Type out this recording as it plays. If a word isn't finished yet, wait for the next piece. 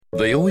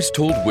They always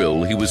told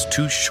Will he was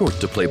too short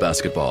to play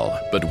basketball,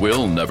 but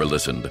Will never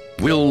listened.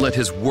 Will let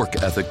his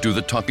work ethic do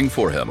the talking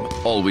for him.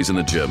 Always in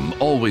the gym,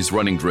 always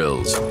running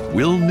drills.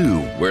 Will knew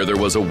where there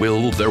was a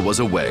will, there was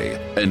a way,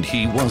 and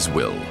he was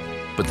Will.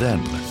 But then,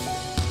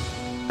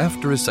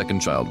 after his second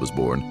child was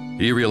born,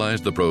 he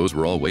realized the pros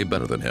were all way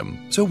better than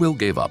him. So Will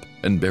gave up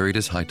and buried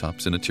his high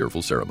tops in a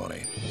tearful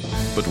ceremony.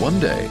 But one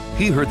day,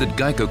 he heard that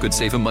Geico could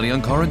save him money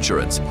on car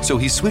insurance, so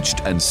he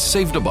switched and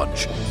saved a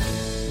bunch,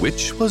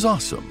 which was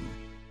awesome.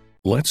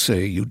 Let's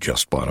say you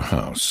just bought a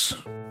house.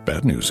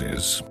 Bad news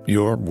is,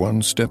 you're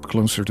one step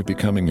closer to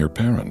becoming your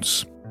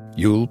parents.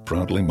 You'll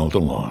proudly mow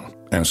the lawn.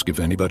 Ask if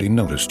anybody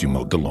noticed you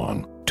mowed the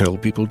lawn. Tell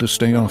people to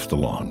stay off the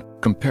lawn.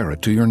 Compare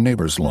it to your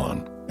neighbor's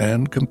lawn.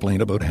 And complain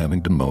about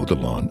having to mow the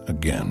lawn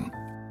again.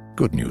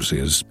 Good news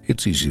is,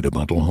 it's easy to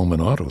bundle home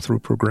and auto through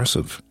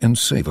Progressive and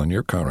save on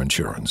your car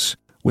insurance,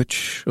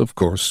 which, of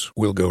course,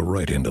 will go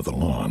right into the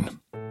lawn.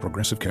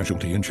 Progressive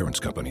Casualty Insurance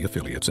Company,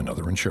 affiliates, and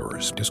other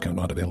insurers. Discount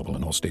not available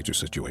in all states or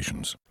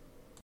situations.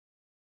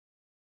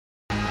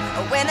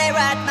 When they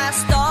write my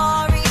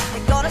story,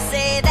 they're gonna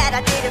say that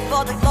I did it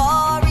for the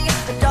glory.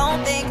 But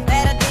don't think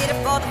that I did it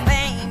for the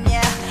fame,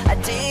 yeah. I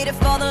did it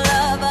for the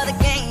love of the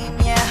game,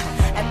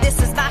 yeah. And this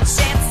is my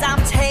chance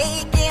I'm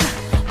taking.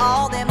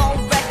 All them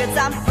old records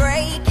I'm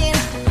breaking.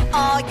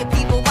 All you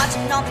people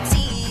watching on the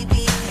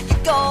TV, you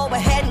go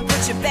ahead and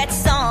put your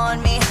bets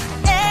on me.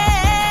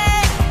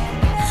 Hey,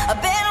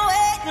 I've been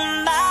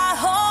waiting my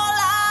whole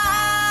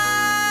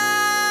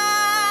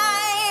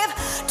life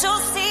to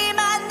see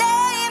my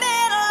name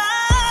in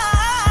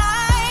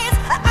lights.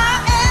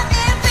 I am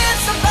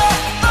invincible,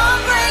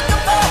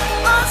 unbreakable,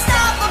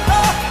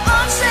 unstoppable,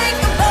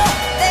 unshakable.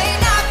 They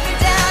knock me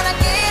down, I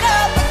get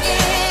up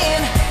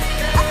again.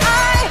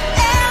 I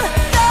am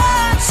the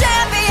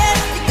champion.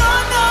 You're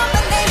gonna know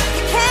my name.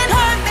 You can't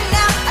hurt me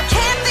now. I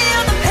can't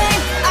feel the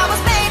pain. I was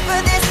made for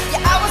this.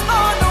 Yeah, I was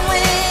born to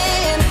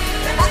win.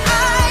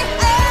 I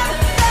am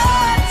the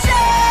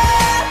champion.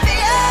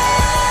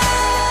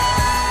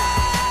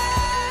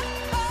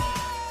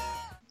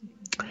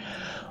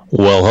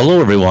 Well, hello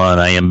everyone.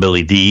 I am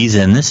Billy Dees,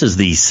 and this is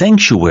the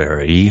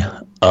Sanctuary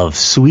of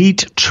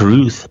Sweet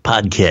Truth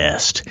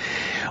podcast.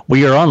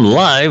 We are on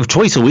live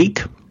twice a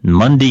week,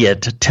 Monday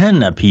at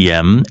 10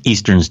 p.m.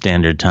 Eastern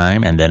Standard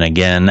Time, and then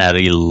again at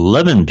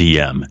 11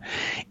 p.m.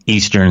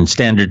 Eastern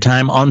Standard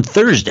Time on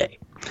Thursday.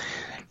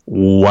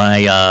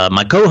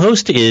 My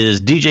co-host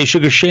is DJ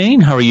Sugar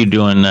Shane. How are you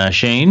doing,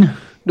 Shane?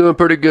 Doing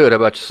pretty good. How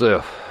about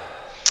yourself?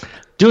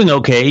 Doing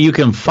okay. You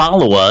can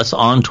follow us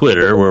on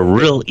Twitter. We're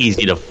real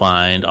easy to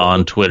find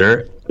on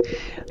Twitter.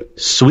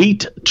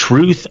 Sweet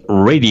Truth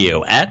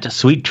Radio, at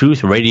Sweet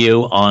Truth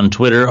Radio on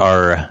Twitter.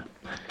 Our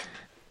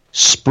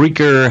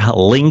Spreaker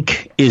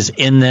link is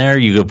in there.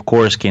 You, of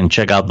course, can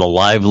check out the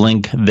live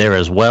link there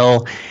as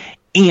well.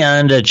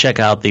 And check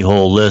out the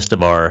whole list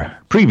of our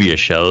previous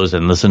shows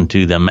and listen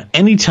to them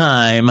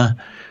anytime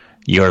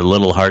your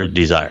little heart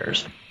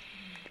desires.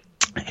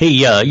 Hey,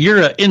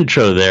 your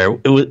intro there,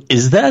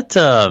 is that...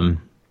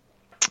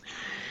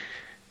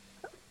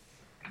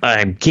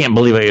 I can't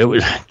believe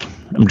it.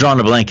 I'm drawing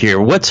a blank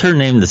here. What's her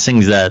name that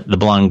sings that, the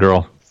blonde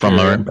girl from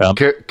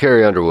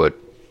Carrie Underwood.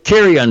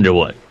 Carrie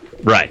Underwood.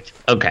 Right.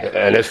 Okay.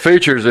 And it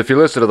features, if you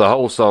listen to the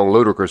whole song,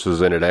 Ludacris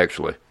is in it,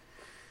 actually.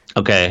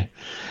 Okay.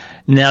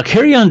 Now,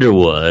 Carrie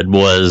Underwood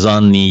was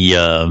on the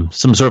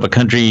some sort of a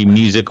country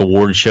music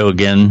award show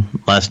again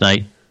last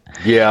night.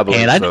 Yeah, I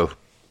believe so.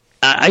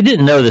 I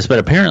didn't know this, but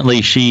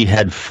apparently she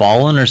had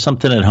fallen or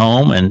something at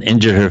home and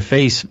injured her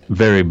face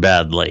very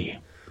badly.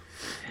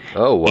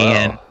 Oh, wow.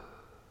 And,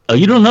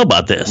 you don't know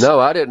about this? No,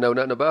 I didn't know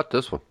nothing about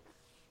this one.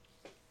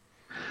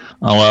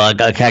 Oh, well, I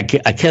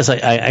guess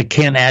I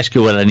can't ask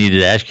you what I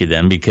needed to ask you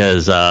then,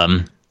 because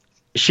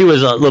she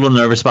was a little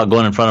nervous about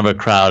going in front of a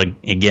crowd.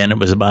 Again, it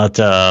was about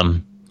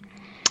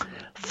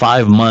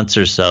 5 months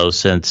or so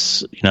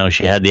since,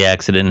 she had the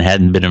accident and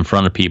hadn't been in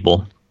front of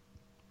people.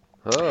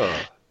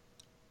 Oh.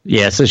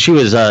 Yeah, so she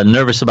was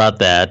nervous about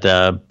that.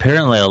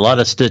 Apparently, a lot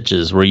of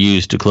stitches were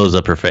used to close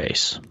up her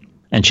face.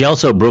 And she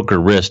also broke her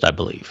wrist, I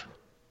believe.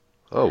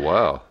 Oh,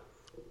 wow.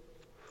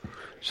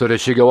 So did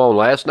she go on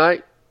last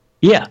night?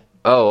 Yeah.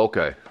 Oh,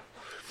 okay.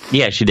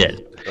 Yeah, she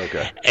did.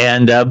 Okay.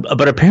 And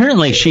but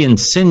apparently she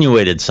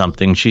insinuated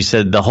something. She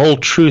said the whole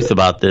truth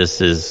about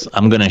this is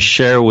I'm going to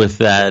share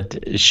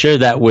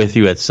that with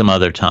you at some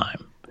other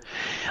time.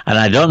 And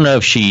I don't know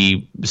if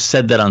she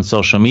said that on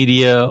social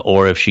media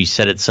or if she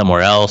said it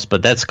somewhere else,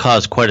 but that's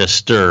caused quite a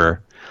stir.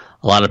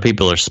 A lot of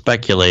people are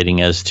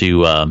speculating as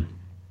to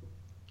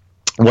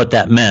what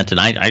that meant, and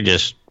I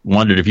just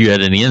wondered if you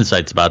had any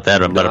insights about that,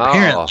 but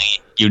apparently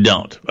you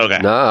don't. Okay.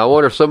 No, I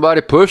wonder if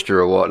somebody pushed her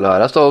or whatnot.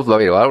 That's all. I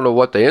don't know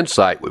what the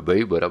insight would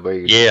be, but I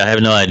mean, yeah, I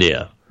have no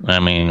idea. I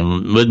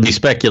mean, would be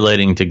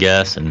speculating to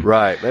guess, and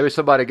right, maybe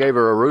somebody gave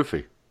her a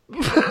roofie.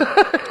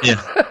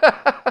 Yeah.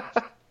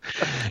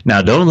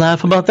 Now, don't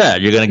laugh about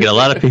that. You're going to get a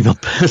lot of people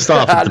pissed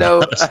off. I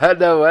know.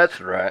 That's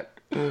right.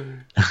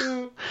 Maybe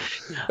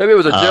it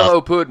was a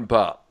Jell-O pudding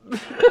pop.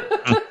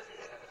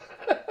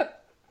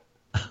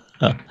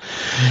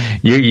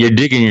 You're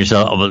digging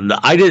yourself.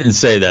 I didn't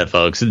say that,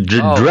 folks.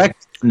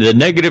 Direct the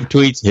negative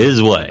tweets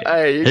his way.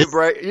 Hey,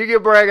 you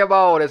can bring him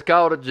on. It's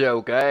called a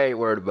joke. I ain't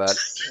worried about it.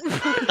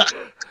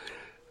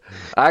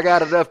 I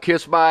got enough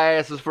kiss my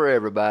asses for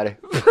everybody.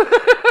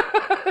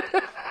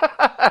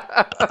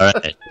 All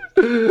right.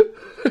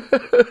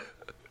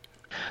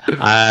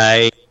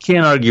 I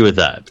can't argue with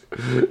that.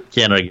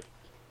 Can't argue.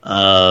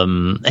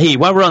 Hey,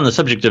 while we're on the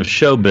subject of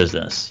show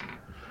business,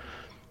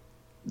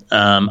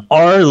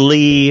 R.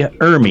 Lee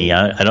Ermey,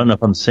 I don't know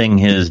if I'm saying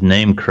his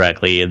name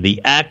correctly,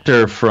 the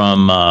actor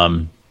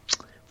from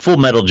Full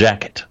Metal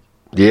Jacket.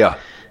 Yeah.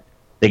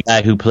 The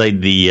guy who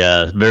played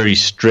the very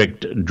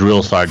strict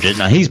drill sergeant.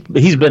 Now, he's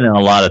been in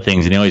a lot of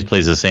things, and he always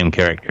plays the same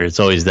character. It's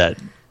always that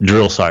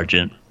drill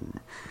sergeant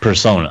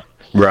persona.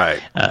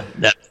 Right.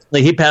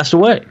 He passed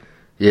away.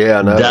 Yeah,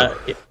 I know.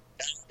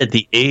 At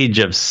the age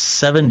of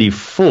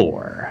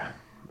 74.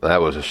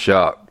 That was a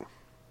shock.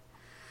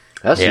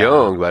 That's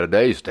young by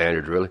today's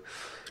standards, really.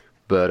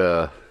 But,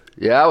 I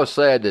was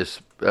sad this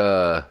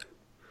here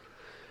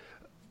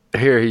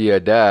he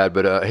died,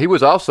 but he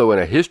was also in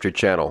a History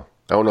Channel.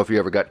 I don't know if you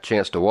ever got a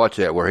chance to watch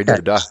that, where he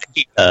did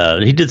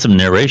he did some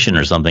narration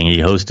or something. He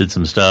hosted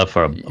some stuff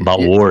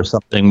about war or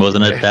something,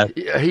 wasn't it? That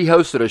he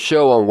hosted a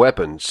show on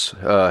weapons,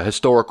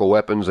 historical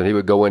weapons, and he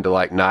would go into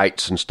like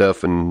knights and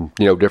stuff, and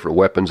different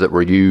weapons that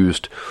were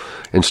used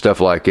and stuff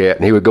like that.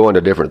 And he would go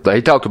into different.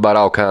 He talked about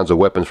all kinds of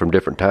weapons from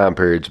different time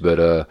periods,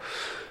 but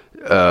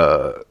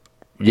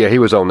he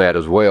was on that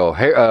as well.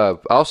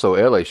 Also,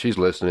 Ellie, she's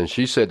listening.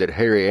 She said that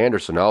Harry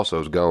Anderson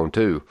also is gone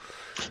too.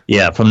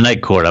 Yeah, from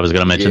Night Court. I was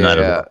going to mention that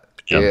as well.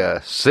 Yeah,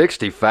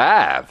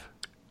 65.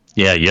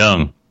 Yeah,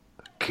 young.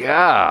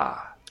 God,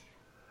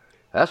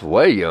 that's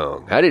way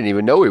young. I didn't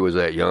even know he was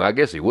that young. I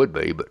guess he would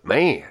be, but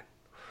man.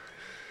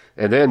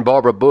 And then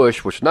Barbara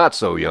Bush, which not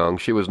so young.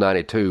 She was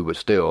 92, but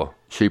still,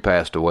 she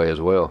passed away as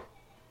well.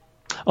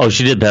 Oh,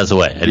 she did pass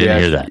away. I didn't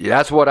hear that.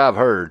 That's what I've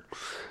heard,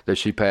 that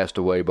she passed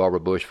away. Barbara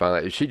Bush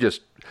finally. She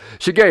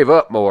gave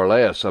up more or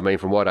less. I mean,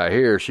 from what I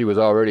hear, she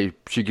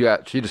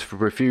just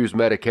refused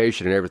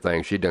medication and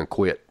everything. She done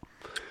quit.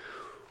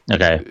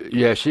 Okay.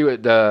 Yeah, she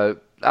would. I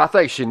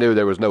think she knew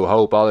there was no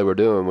hope. All they were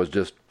doing was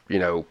just,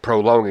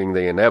 prolonging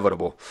the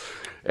inevitable.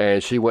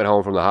 And she went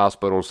home from the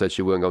hospital and said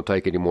she wasn't going to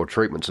take any more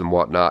treatments and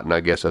whatnot. And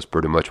I guess that's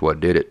pretty much what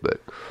did it. But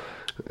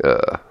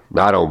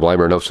I don't blame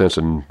her. No sense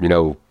in,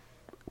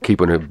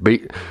 keeping her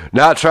beat.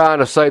 Not trying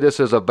to say this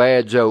is a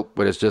bad joke,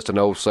 but it's just an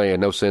old saying.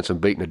 No sense in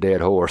beating a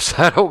dead horse.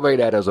 I don't mean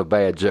that as a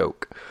bad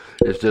joke.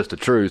 It's just the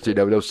truth.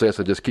 No sense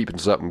in just keeping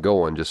something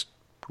going. Just,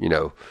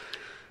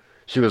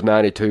 She was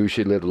 92.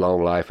 She lived a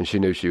long life, and she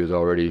knew she was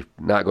already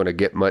not going to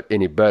get much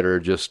any better.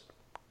 Just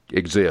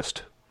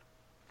exist.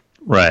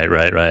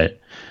 Right.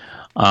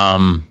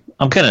 I'm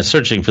kind of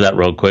searching for that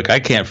real quick. I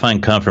can't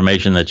find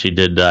confirmation that she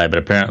did die, but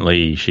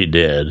apparently she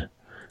did.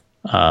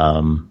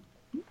 Well,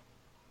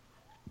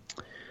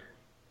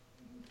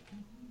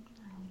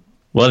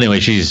 anyway,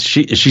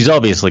 she's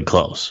obviously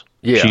close.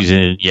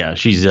 Yeah.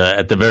 She's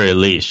at the very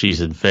least she's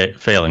in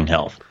failing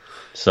health.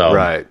 So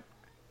right.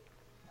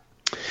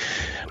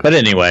 But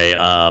anyway,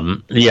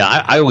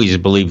 I always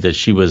believed that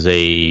she was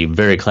a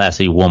very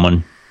classy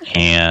woman,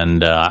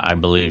 and I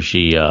believe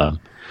she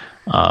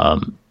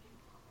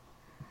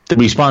the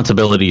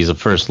responsibilities of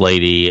First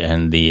Lady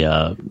and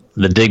the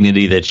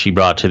dignity that she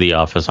brought to the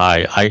office.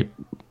 I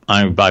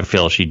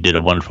feel she did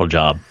a wonderful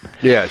job.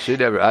 Yeah,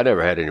 I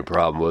never had any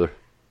problem with her.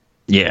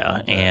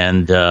 Yeah,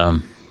 and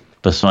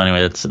but so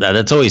anyway,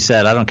 that's always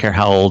sad. I don't care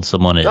how old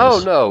someone is.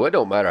 Oh no, it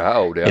don't matter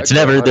how old. There's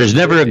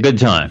never a good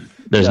time.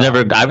 There's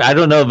never. I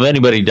don't know of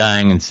anybody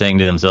dying and saying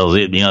to themselves,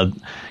 I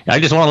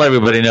just want to let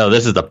everybody know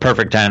this is the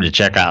perfect time to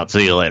check out.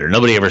 See you later.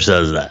 Nobody ever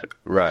says that.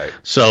 Right.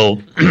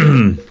 So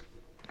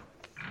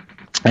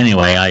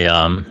anyway,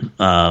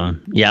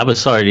 I was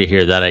sorry to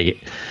hear that.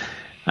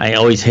 I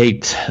always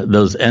hate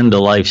those end of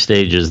life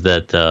stages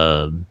that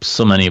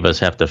so many of us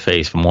have to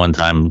face from one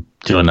time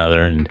to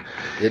another. And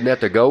isn't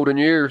that the golden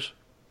years?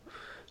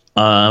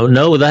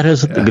 No, that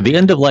is the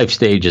end of life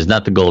stage is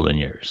not the golden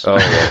years. Oh.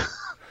 Well.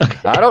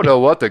 I don't know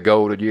what the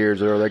golden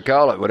years are. They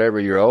call it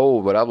whenever you're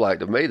old, but I'm like,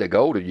 to me, the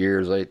golden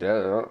years ain't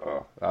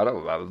that. I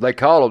don't. They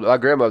call them. My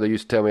grandmother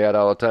used to tell me that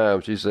all the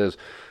time. She says,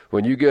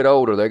 when you get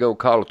older, they're gonna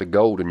call it the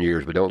golden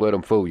years, but don't let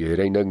them fool you. It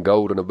ain't nothing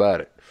golden about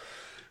it.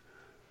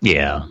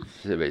 Yeah.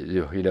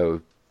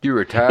 You're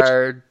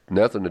retired,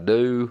 nothing to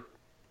do.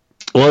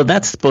 Well,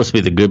 that's supposed to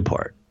be the good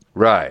part,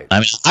 right?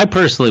 I mean, I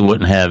personally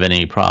wouldn't have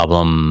any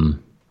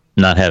problem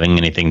not having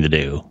anything to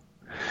do.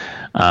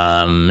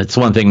 It's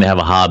one thing to have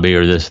a hobby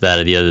or this, that,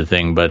 or the other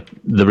thing, but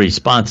the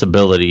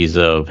responsibilities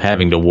of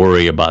having to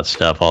worry about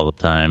stuff all the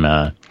time,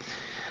 I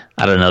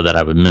don't know that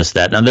I would miss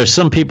that. Now, there's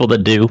some people that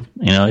do.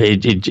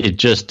 It's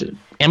just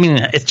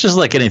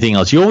like anything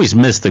else. You always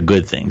miss the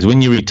good things.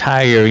 When you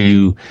retire,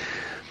 you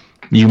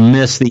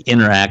miss the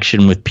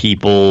interaction with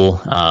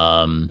people.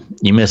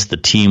 You miss the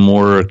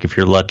teamwork. If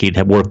you're lucky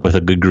to work with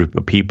a good group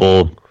of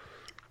people.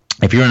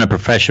 If you're in a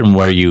profession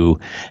where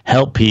you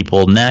help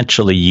people,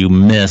 naturally you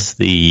miss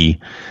the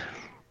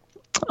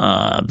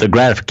the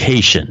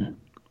gratification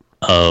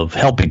of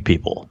helping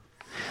people.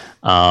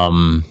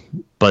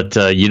 But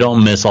you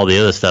don't miss all the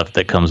other stuff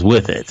that comes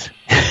with it.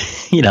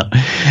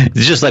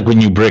 It's just like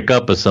when you break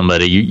up with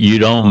somebody, you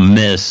don't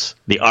miss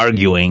the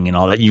arguing and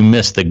all that. You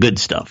miss the good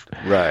stuff.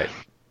 Right.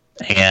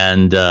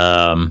 And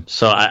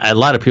so a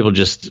lot of people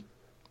just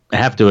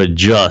have to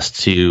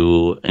adjust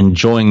to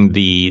enjoying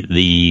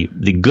the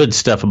good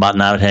stuff about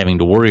not having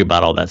to worry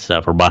about all that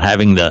stuff, or about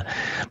having the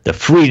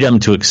freedom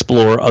to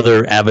explore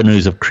other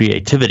avenues of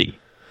creativity.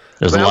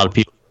 There's a lot of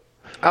people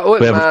I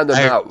wouldn't mind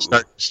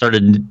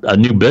started a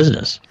new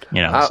business,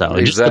 so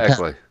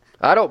exactly.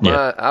 I don't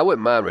mind. I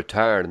wouldn't mind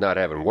retiring and not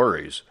having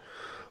worries,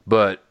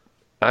 but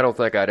I don't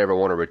think I'd ever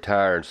want to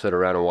retire and sit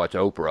around and watch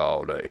Oprah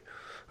all day,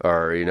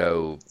 or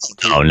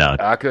Oh no,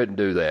 I couldn't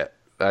do that.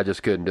 I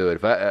just couldn't do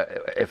it.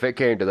 If it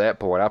came to that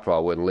point, I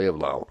probably wouldn't live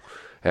long.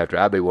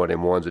 I'd be one of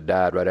them ones that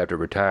died right after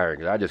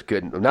retiring. I just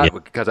couldn't. Not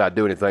because I'd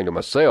do anything to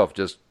myself.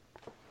 Just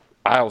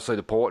I don't see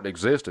the point in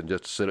existing.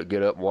 Just to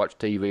get up and watch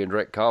TV and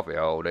drink coffee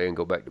all day and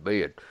go back to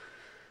bed.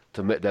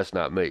 To me, that's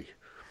not me.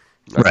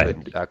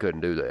 I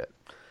couldn't do that.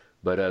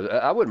 But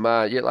I wouldn't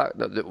mind.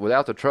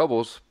 Without the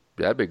troubles,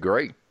 that'd be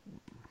great,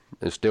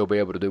 and still be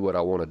able to do what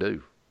I want to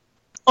do.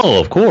 Oh,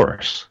 of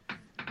course.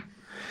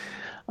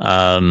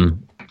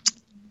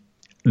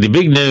 The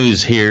big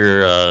news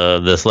here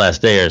this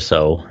last day or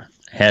so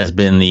has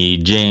been the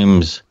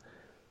James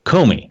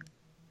Comey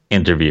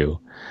interview.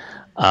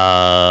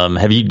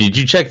 Did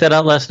you check that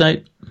out last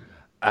night?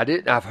 I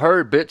didn't. I've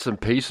heard bits and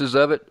pieces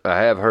of it.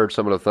 I have heard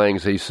some of the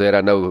things he said.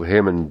 I know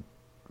him and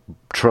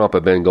Trump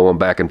have been going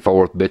back and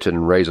forth, bitching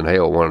and raising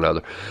hell at one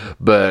another.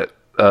 But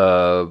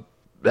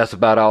that's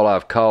about all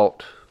I've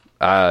caught.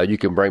 You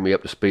can bring me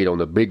up to speed on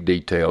the big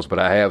details, but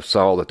I have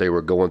saw that they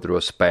were going through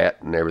a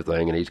spat and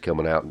everything, and he's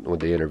coming out with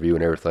the interview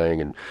and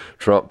everything, and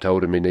Trump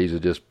told him he needs to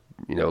just,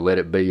 let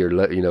it be, or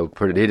he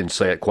didn't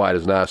say it quite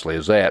as nicely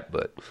as that,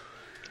 but.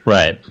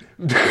 Right.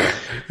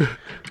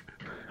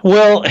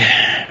 Well,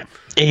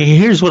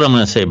 here's what I'm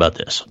going to say about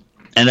this,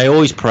 and I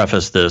always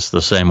preface this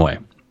the same way.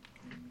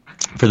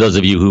 For those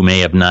of you who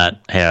may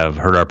not have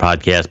heard our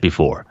podcast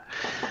before,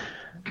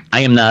 I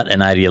am not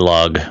an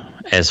ideologue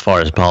as far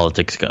as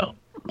politics go.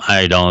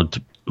 I don't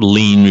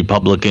lean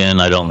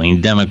Republican. I don't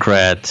lean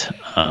Democrat.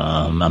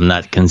 I'm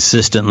not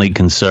consistently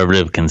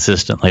conservative,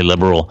 consistently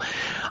liberal.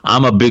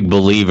 I'm a big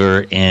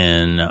believer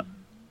in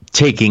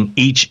taking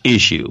each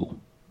issue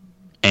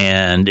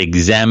and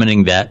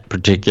examining that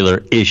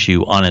particular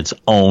issue on its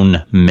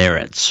own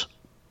merits.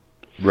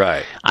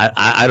 Right.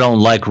 I don't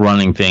like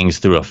running things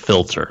through a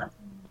filter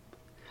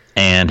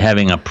and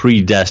having a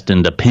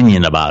predestined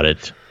opinion about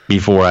it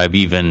before I've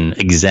even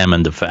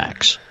examined the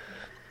facts.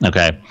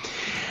 Okay.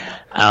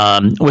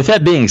 With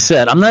that being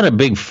said, I'm not a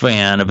big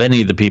fan of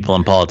any of the people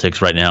in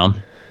politics right now.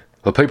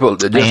 Well, people,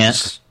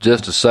 just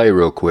to say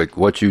real quick,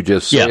 what you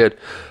just said,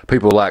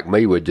 people like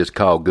me would just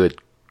call good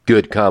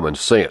common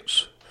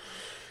sense,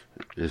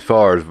 as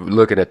far as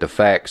looking at the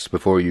facts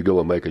before you go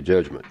and make a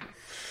judgment.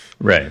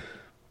 Right.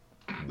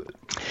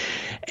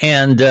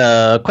 And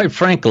quite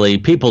frankly,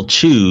 people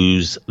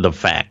choose the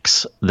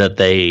facts that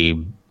they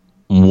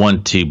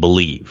want to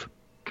believe.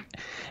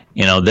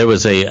 There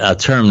was a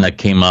term that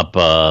came up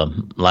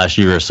last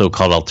year or so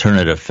called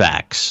alternative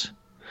facts.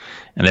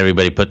 And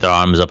everybody put their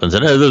arms up and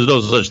said, hey, there's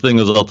no such thing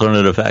as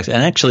alternative facts.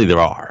 And actually there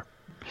are.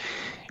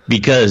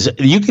 Because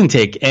you can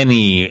take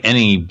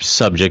any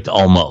subject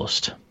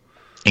almost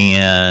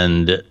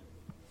and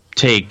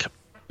take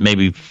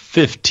maybe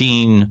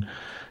 15,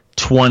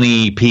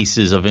 20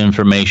 pieces of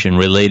information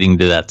relating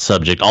to that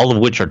subject, all of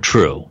which are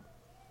true,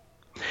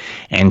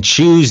 and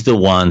choose the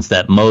ones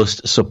that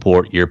most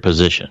support your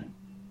position.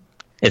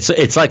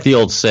 It's like the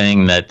old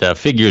saying that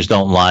figures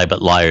don't lie,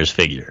 but liars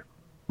figure.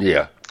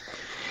 Yeah.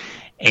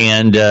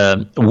 And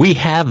we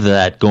have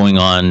that going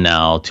on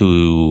now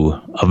to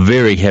a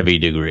very heavy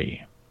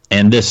degree.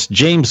 And this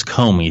James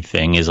Comey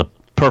thing is a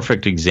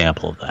perfect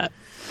example of that.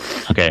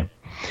 Okay.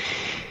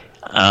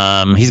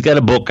 He's got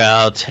a book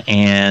out,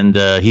 and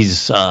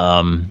he's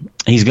going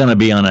to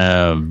be on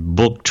a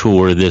book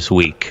tour this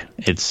week.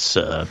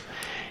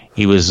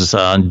 He was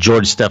on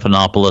George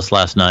Stephanopoulos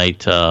last night,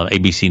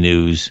 ABC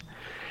News.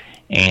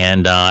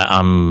 And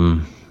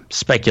I'm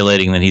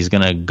speculating that he's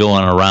going to go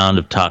on a round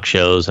of talk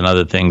shows and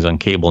other things on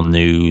cable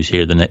news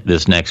here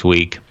this next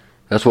week.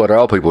 That's what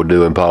all people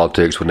do in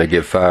politics when they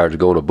get fired, to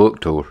go on a book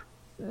tour.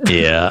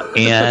 Yeah,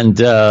 and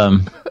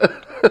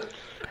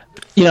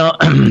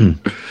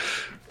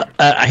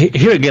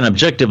here again,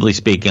 objectively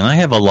speaking, I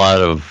have a lot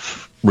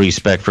of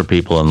respect for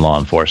people in law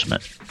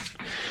enforcement.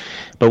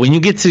 But when you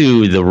get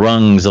to the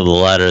rungs of the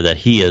ladder that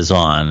he is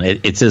on,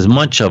 it's as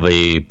much of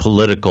a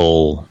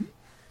political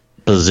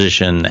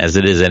position as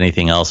it is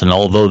anything else, and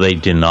although they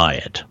deny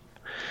it,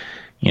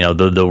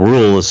 the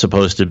rule is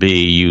supposed to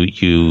be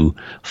you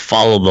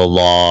follow the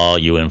law,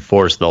 you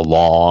enforce the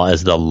law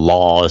as the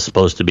law is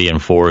supposed to be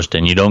enforced,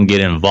 and you don't get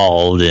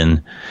involved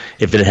in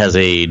if it has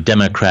a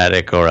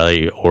Democratic or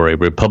a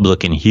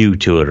Republican hue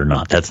to it or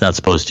not. That's not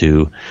supposed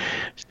to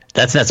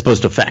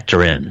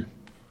factor in.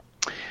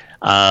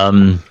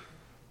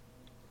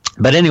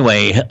 But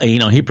anyway,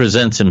 he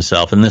presents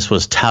himself, and this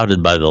was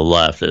touted by the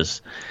left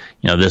as,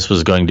 this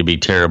was going to be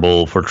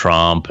terrible for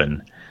Trump,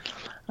 and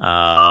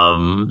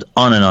on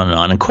and on and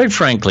on. And quite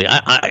frankly,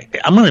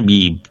 I'm going to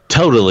be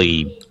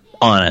totally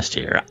honest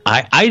here.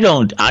 I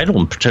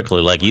don't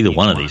particularly like either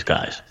one of these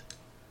guys.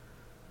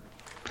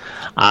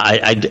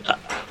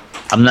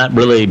 I'm not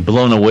really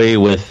blown away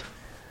with.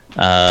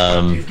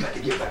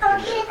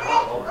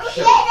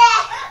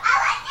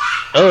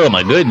 Oh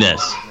my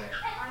goodness!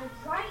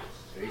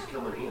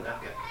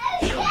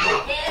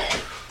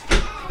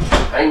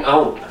 Hang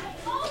on.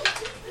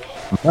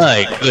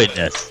 My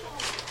goodness!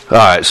 All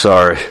right,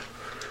 sorry.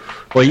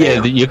 Well,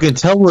 yeah, you can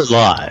tell we're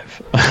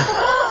live.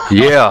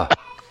 Yeah.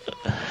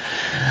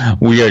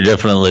 We are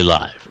definitely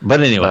live.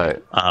 But anyway,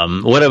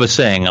 Right. What I was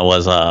saying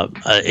was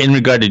in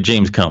regard to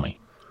James Comey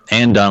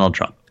and Donald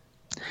Trump,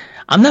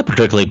 I'm not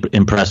particularly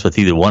impressed with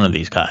either one of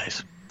these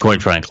guys,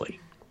 quite frankly.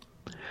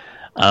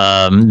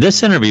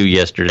 This interview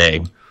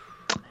yesterday,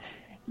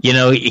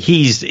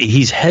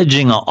 he's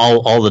hedging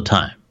all the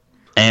time.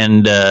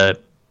 And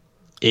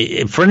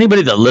for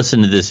anybody that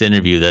listened to this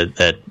interview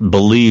that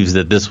believes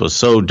that this was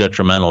so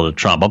detrimental to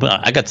Trump,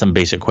 I got some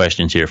basic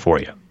questions here for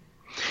you.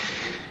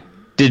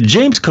 Did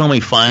James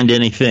Comey find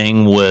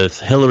anything with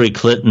Hillary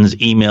Clinton's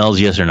emails,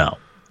 yes or no?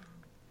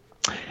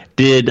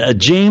 Did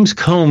James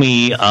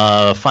Comey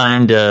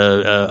find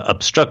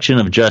obstruction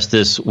of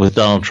justice with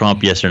Donald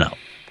Trump, yes or no?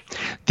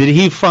 Did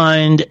he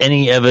find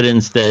any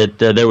evidence that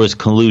there was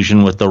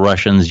collusion with the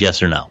Russians,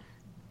 yes or no?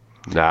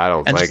 No, I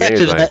don't And think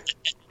the fact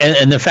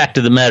anything. and the fact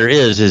of the matter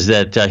is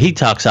that he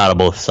talks out of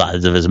both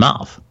sides of his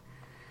mouth.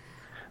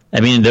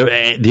 I mean,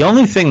 the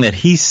only thing that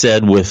he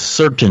said with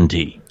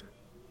certainty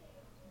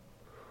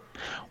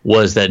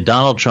was that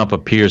Donald Trump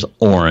appears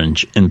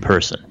orange in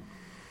person.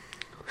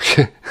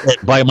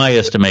 By my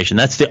estimation,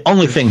 that's the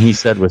only thing he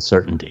said with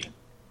certainty.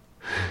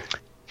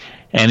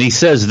 And he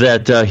says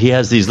that he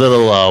has these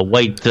little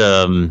white,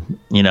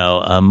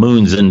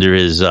 moons under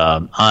his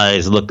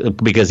eyes,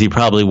 because he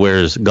probably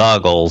wears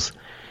goggles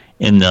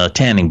in the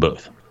tanning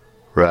booth.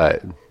 Right.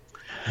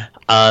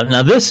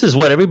 Now, this is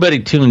what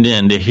everybody tuned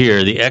in to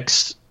hear the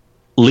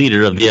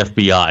ex-leader of the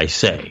FBI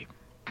say.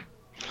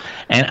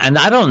 And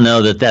I don't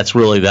know that that's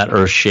really that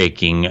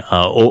earth-shaking,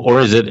 or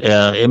is it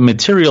a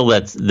material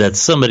that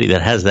somebody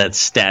that has that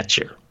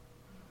stature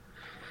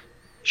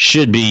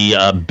should be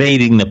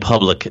baiting the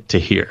public to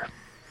hear.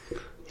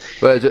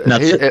 But Now,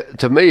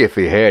 to me, if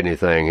he had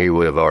anything, he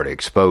would have already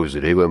exposed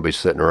it. He wouldn't be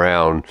sitting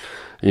around,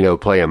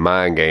 playing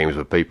mind games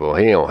with people.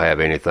 He don't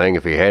have anything.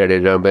 If he had it,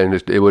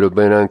 it would have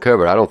been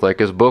uncovered. I don't think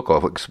his book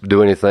will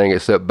do anything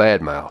except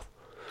badmouth.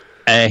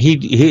 Then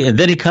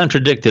he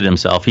contradicted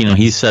himself.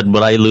 He said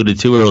what I alluded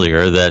to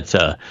earlier, that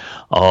the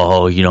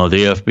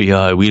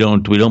FBI, we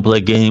don't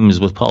play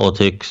games with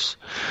politics.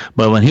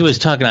 But when he was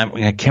talking,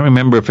 I can't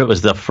remember if it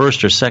was the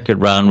first or second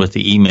round with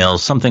the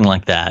emails, something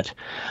like that.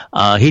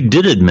 He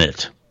did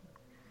admit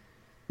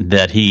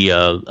that he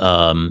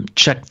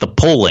checked the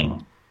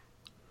polling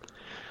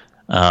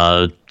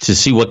to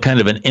see what kind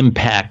of an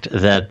impact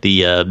that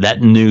that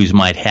news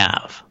might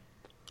have.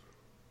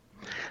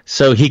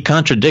 So he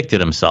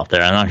contradicted himself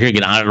there. And here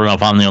again, I don't know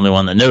if I'm the only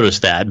one that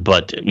noticed that,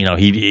 but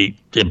he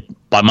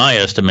by my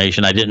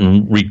estimation, I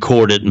didn't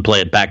record it and play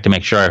it back to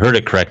make sure I heard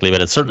it correctly,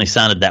 but it certainly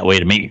sounded that way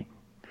to me.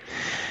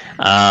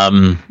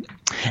 And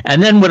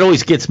then what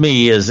always gets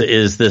me is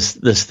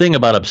this thing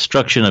about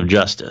obstruction of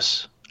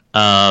justice.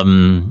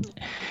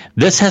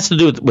 This has to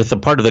do with the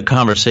part of the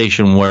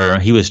conversation where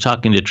he was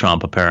talking to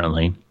Trump,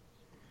 apparently.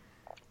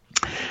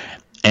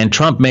 And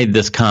Trump made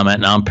this comment.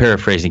 Now I'm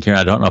paraphrasing here.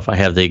 I don't know if I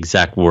have the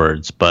exact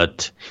words,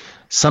 but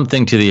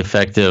something to the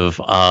effect of,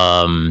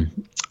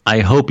 I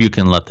hope you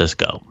can let this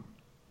go,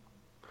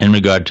 in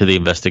regard to the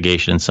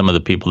investigation and some of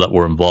the people that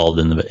were involved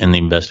in the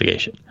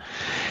investigation.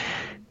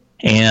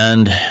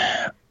 And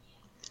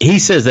he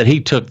says that he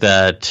took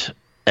that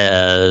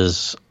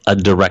as a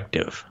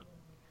directive.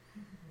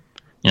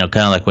 Kind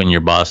of like when your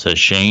boss says,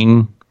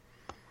 Shane,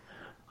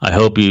 I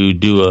hope you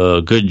do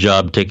a good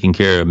job taking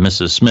care of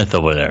Mrs. Smith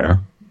over there.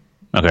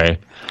 Okay.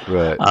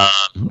 Right.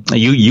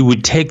 You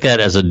would take that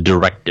as a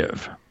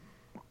directive.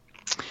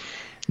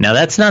 Now,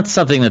 that's not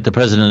something that the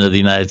President of the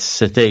United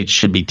States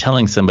should be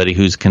telling somebody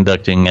who's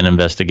conducting an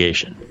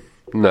investigation.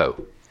 No.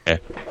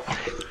 Okay.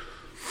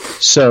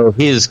 So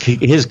his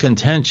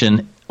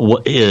contention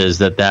is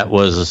that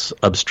was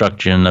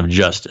obstruction of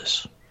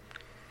justice.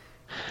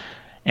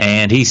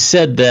 And he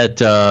said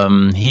that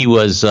it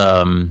was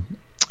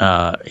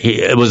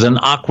an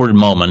awkward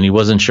moment. He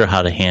wasn't sure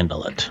how to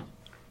handle it.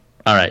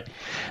 All right.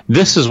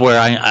 This is where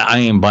I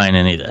ain't buying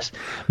any of this.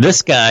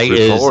 This guy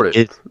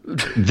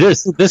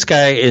this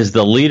guy is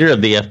the leader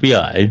of the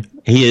FBI.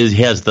 He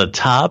has the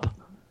top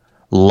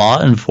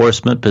law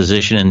enforcement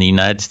position in the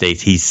United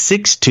States. He's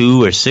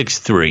 6'2" or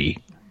 6'3".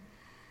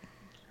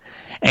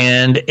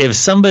 And if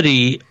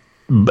somebody,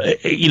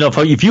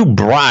 if you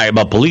bribe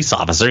a police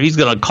officer, he's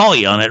going to call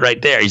you on it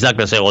right there. He's not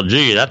going to say, well,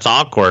 gee, that's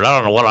awkward. I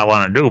don't know what I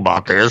want to do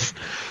about this.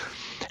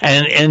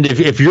 And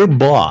if your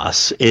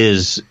boss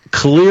is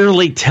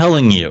clearly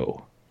telling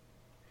you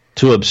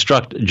to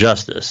obstruct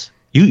justice,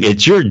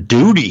 it's your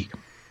duty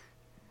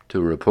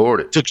To report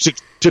it.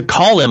 to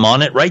call him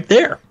on it right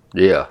there.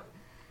 Yeah.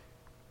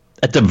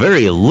 At the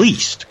very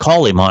least,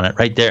 call him on it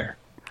right there.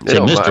 It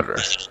don't matter.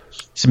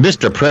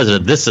 Mr.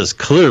 President, this is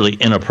clearly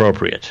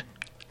inappropriate.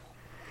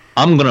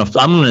 I'm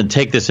gonna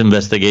take this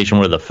investigation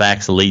where the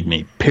facts lead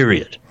me.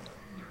 Period.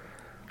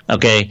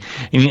 Okay.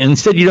 And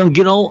instead, you don't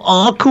get all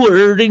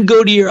awkward and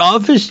go to your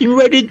office and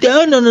write it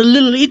down on a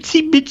little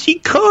itsy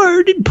bitsy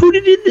card and put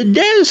it in the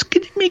desk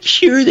and make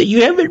sure that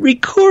you have it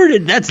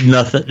recorded. That's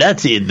nothing.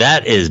 That's it.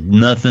 That is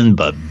nothing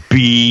but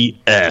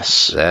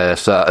BS.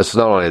 It's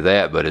not only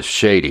that, but it's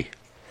shady.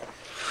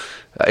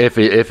 If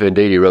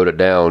indeed he wrote it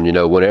down,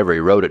 whenever he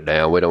wrote it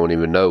down, we don't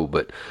even know.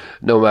 But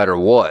no matter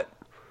what,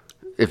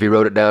 if he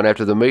wrote it down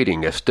after the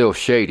meeting, it's still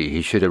shady.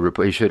 He should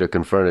have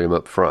confronted him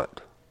up front.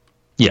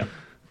 Yeah.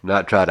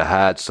 Not try to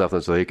hide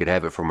something so he could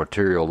have it for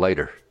material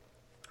later.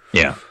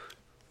 Yeah.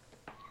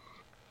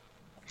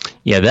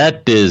 Yeah,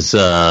 that is.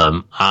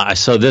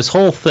 So this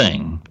whole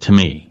thing to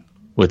me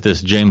with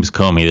this James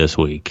Comey this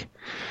week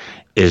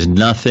is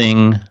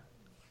nothing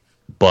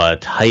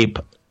but hype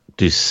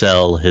to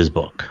sell his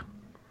book.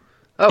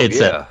 Oh,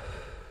 yeah.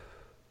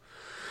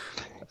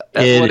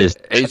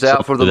 He's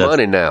out for the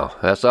money now.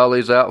 That's all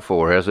he's out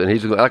for. And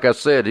he's, like I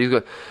said, he's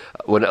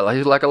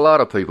like a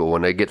lot of people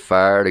when they get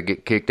fired or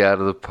get kicked out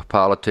of the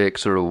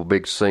politics or a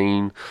big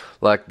scene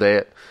like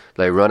that.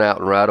 They run out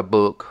and write a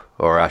book,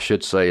 or I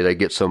should say, they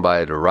get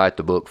somebody to write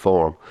the book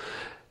for them.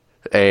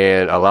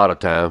 And a lot of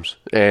times,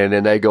 and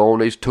then they go on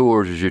these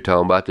tours, as you're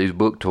talking about, these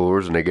book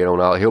tours, and they get on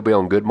all. He'll be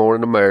on Good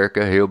Morning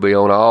America. He'll be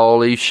on all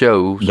these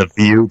shows. The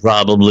View,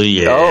 probably.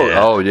 Yeah.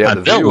 Oh yeah.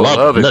 The View will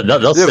love him.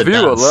 They'll sit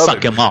down and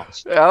suck him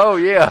off. Oh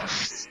yeah,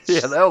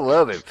 yeah. They'll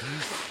love him.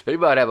 He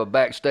might have a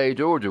backstage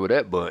orgy with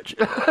that bunch.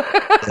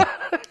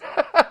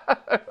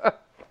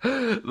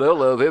 They'll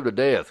love him to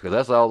death because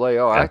that's all they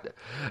are.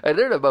 And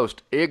they're the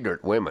most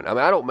ignorant women. I mean,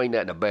 I don't mean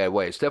that in a bad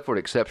way, except for the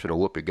exception of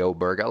Whoopi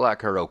Goldberg. I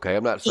like her okay.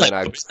 I'm not saying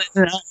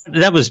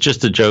that was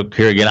just a joke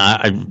here again.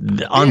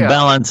 On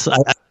balance,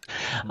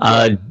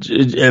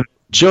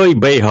 Joey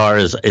Behar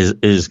is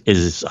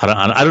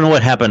I don't know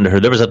what happened to her.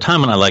 There was a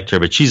time when I liked her,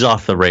 but she's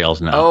off the rails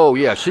now. Oh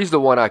yeah, she's the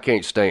one I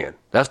can't stand.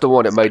 That's the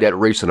one that made that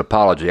recent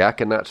apology. I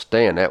cannot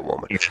stand that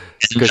woman.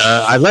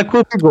 I like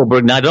Whoopi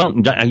Goldberg. Now,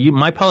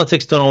 my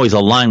politics don't always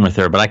align with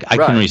her, but I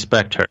can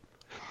respect her.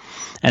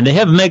 And they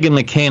have Meghan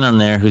McCain on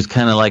there, who's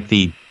kind of like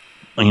the,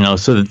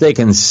 so that they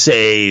can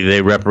say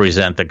they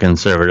represent the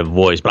conservative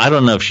voice. But I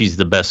don't know if she's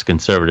the best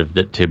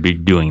conservative to be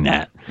doing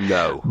that.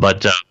 No.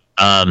 But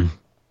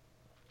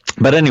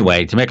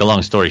anyway, to make a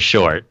long story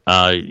short,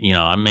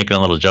 I'm making a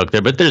little joke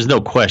there, but there's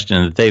no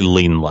question that they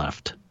lean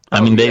left.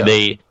 Every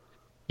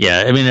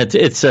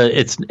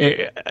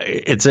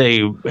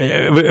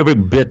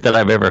bit that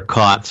I've ever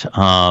caught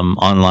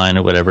online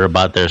or whatever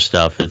about their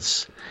stuff,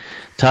 it's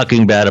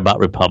talking bad about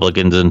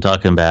Republicans and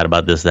talking bad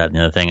about this, that, and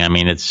the other thing. I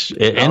mean, and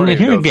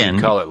here again,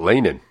 you call it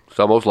leaning. It's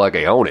almost like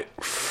they own it.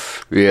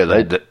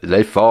 Yeah,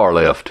 they far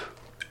left.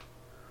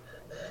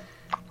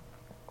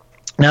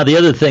 Now, the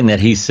other thing that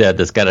he said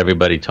that's got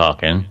everybody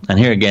talking, and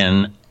here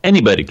again,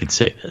 anybody could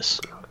say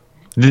this.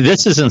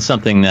 This isn't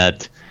something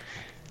that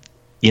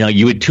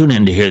you would tune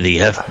in to hear the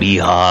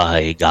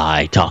FBI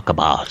guy talk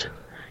about.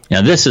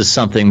 This is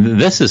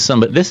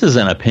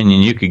an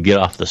opinion you could get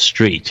off the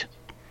street.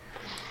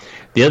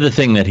 The other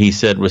thing that he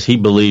said was he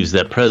believes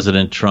that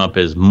President Trump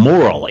is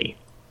morally,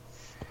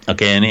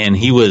 okay, and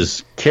he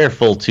was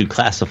careful to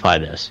classify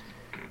this.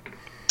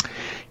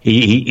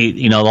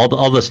 He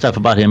all the stuff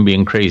about him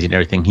being crazy and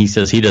everything, he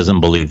says he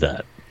doesn't believe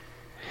that.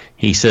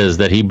 He says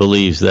that he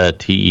believes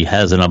that he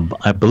has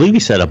I believe he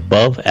said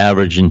above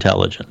average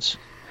intelligence.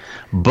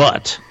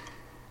 But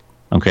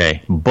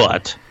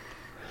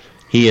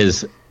he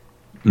is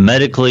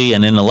medically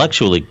and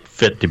intellectually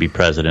fit to be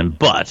president,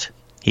 but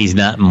he's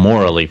not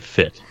morally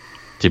fit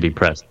to be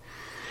president.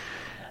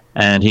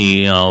 And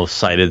he,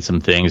 cited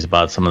some things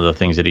about some of the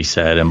things that he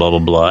said and blah, blah,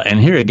 blah. And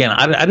here again,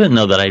 I didn't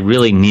know that I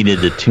really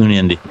needed to tune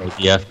in to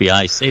hear the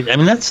FBI say. I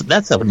mean, that's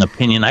an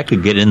opinion I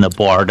could get in the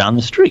bar down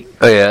the street.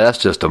 Oh, yeah, that's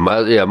just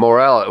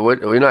morality.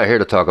 We're not here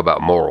to talk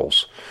about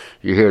morals.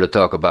 You're here to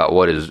talk about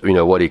what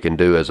he can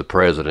do as a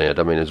president.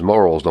 I mean, his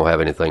morals don't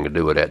have anything to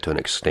do with that to an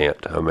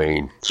extent. I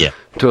mean,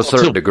 to a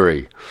certain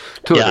degree.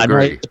 To a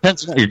degree. It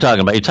depends on what you're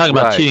talking about. You're talking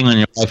about cheating on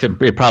your wife.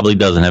 It probably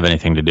doesn't have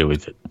anything to do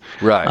with it.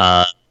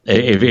 Right.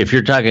 If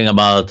you're talking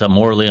about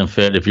morally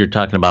unfit, if you're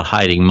talking about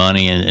hiding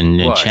money and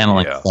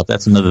channeling stuff,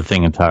 that's another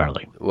thing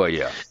entirely. Well,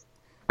 yeah.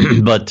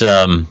 But,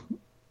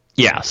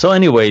 so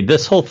anyway,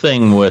 this whole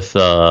thing with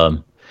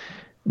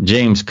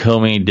James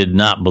Comey did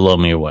not blow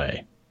me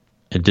away.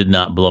 It did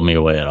not blow me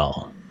away at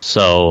all.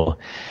 So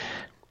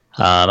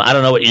I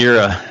don't know what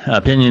your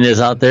opinion is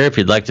out there. If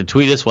you'd like to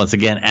tweet us, once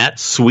again, at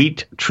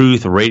Sweet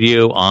Truth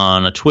Radio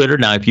on Twitter.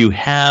 Now, if you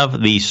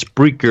have the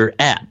Spreaker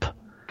app,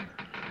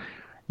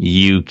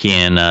 you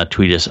can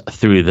tweet us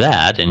through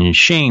that. And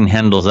Shane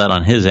handles that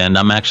on his end.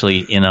 I'm actually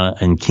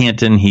in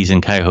Canton. He's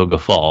in Cuyahoga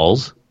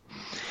Falls.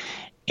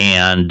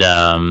 And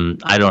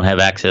I don't have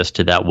access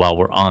to that while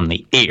we're on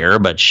the air,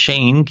 but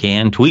Shane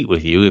can tweet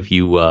with you if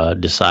you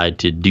decide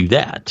to do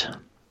that.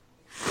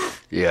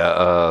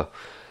 Yeah,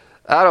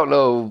 I don't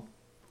know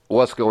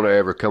what's going to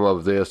ever come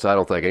of this. I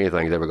don't think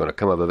anything's ever going to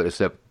come of it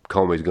except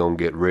Comey's going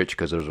to get rich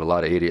because there's a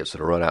lot of idiots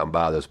that'll run out and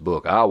buy this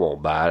book. I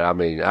won't buy it. I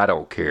mean, I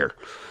don't care.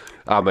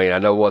 I mean, I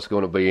know what's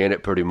going to be in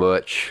it pretty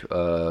much.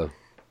 I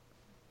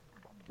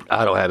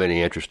don't have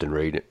any interest in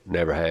reading it.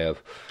 Never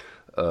have.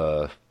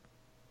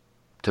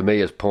 To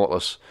me, it's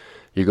pointless.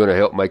 You're going to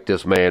help make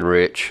this man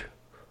rich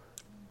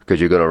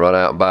because you're going to run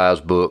out and buy his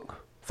book.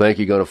 Think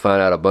you're going to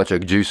find out a bunch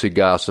of juicy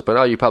gossip, and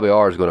all you probably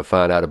are is going to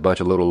find out a bunch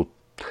of little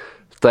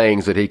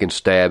things that he can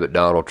stab at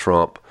Donald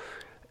Trump,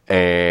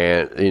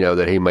 and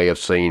that he may have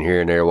seen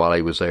here and there while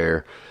he was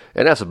there.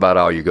 And that's about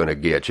all you're going to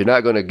get. You're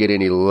not going to get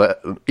any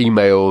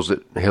emails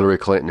that Hillary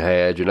Clinton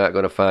had. You're not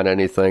going to find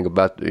anything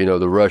about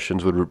the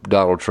Russians with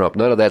Donald Trump.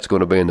 None of that's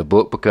going to be in the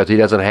book because he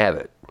doesn't have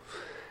it.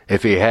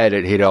 If he had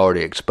it, he'd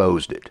already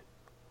exposed it.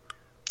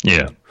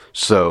 Yeah.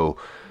 So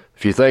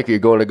if you think you're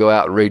going to go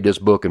out and read this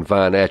book and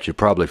find that, you're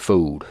probably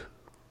fooled.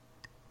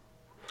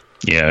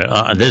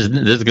 Yeah, there's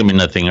going to be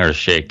nothing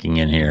earth-shaking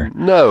in here.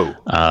 No.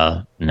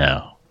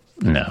 No.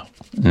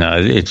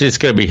 It's just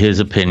going to be his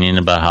opinion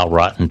about how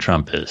rotten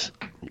Trump is.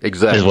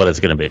 Exactly. Is what it's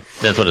going to be.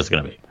 That's what it's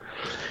going to be.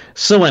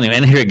 So anyway,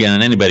 and here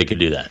again, anybody could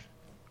do that.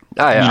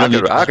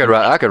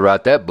 I could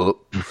write that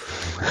book.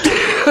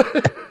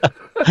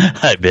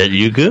 I bet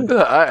you could.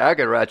 I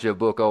could write you a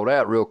book on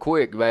that real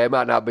quick. Man, it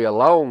might not be a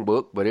long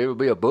book, but it would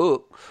be a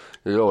book.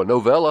 A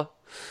novella.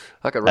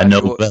 I could write a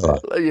novella.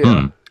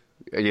 Yeah.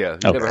 Yeah.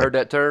 You never heard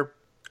that term?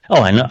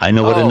 Oh, I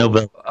know what a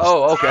novella is.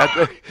 Oh,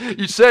 okay.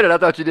 You said it. I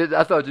thought you did.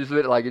 I thought you said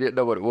it like you didn't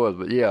know what it was.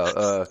 But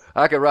yeah,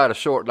 I could write a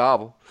short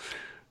novel.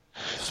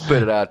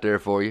 Spit it out there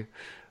for you.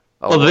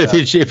 Well, if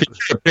it's your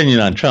opinion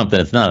on Trump, then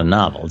it's not a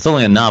novel. It's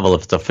only a novel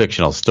if it's a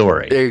fictional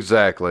story.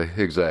 Exactly.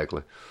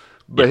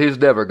 But he's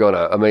never going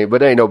to,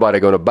 but ain't nobody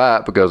going to buy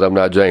it because I'm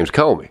not James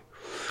Comey.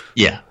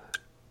 Yeah.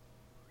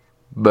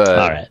 But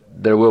all right.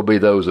 There will be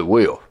those that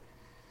will.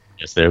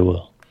 Yes, there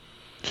will.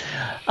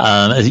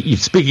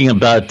 Speaking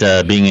about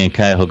being in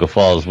Cuyahoga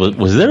Falls,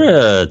 was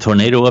there a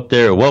tornado up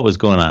there, or what was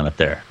going on up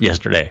there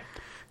yesterday?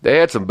 They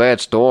had some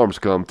bad storms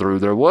come through.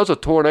 There was a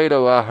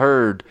tornado I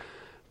heard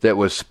that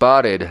was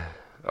spotted,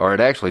 or it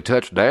actually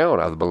touched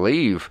down, I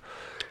believe.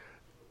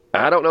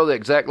 I don't know the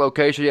exact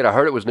location yet. I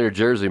heard it was near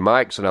Jersey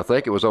Mike's, and I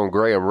think it was on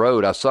Graham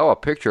Road. I saw a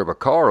picture of a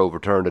car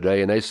overturned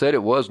today, and they said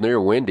it was near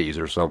Wendy's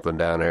or something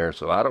down there.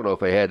 So I don't know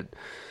if it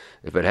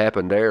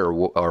happened there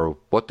or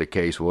what the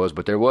case was,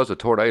 but there was a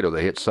tornado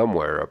that hit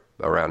somewhere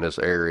around this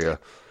area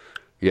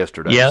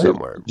yesterday.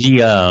 Somewhere.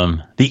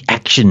 The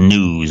Action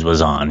News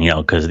was on,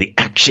 because the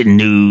Action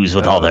News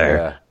with all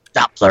their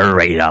Doppler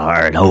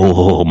radar and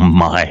oh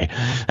my,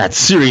 that's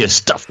serious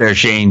stuff there,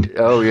 Shane.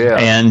 Oh yeah,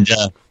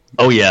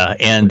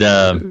 and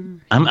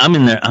I'm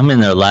in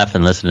there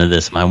laughing, listening to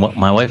this. My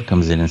wife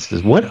comes in and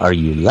says, "What are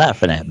you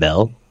laughing at,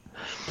 Belle?"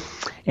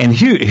 And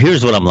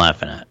here's what I'm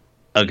laughing at.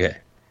 Okay.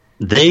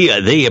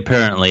 They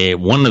apparently,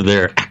 one of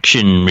their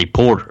action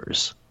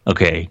reporters,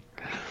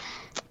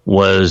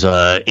 was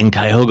in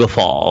Cuyahoga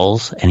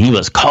Falls, and he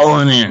was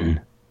calling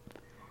in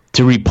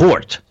to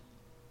report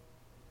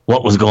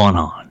what was going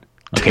on.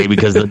 Okay,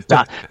 because the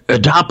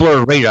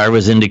Doppler radar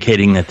was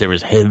indicating that there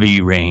was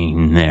heavy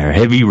rain there,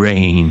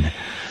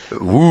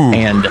 Ooh.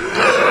 And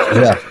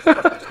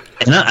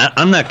and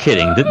I'm not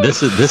kidding.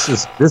 This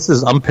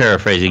is I'm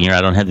paraphrasing here.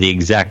 I don't have the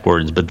exact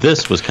words, but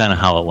this was kind of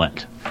how it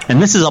went. And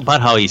this is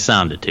about how he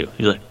sounded too.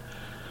 He's like,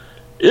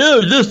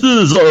 "Yeah, this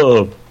is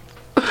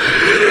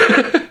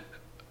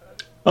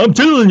I'm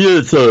telling you,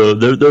 it's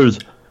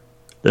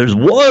there's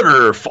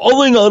water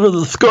falling out of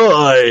the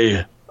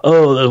sky.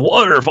 Oh, there's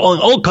water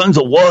falling, all kinds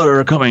of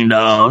water coming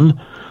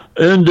down,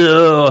 and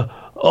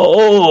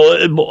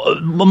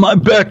my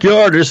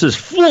backyard is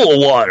full of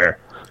water.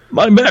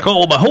 My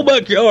whole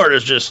backyard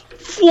is just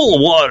full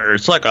of water.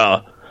 It's like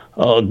a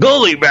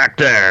gully back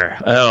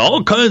there.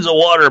 All kinds of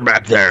water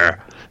back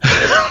there."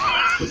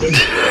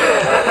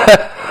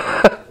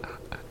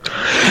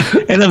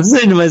 And I'm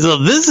saying to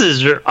myself, this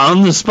is your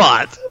on the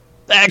spot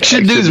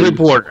Action News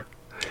reporter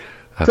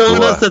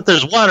telling us that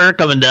there's water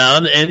coming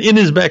down and in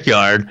his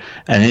backyard,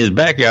 and his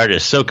backyard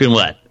is soaking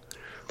wet.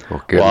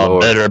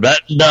 Better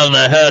batten down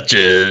the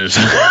hatches.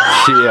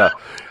 Yeah,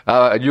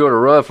 you want to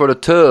run for the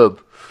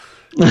tub.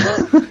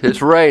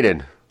 It's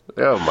raining.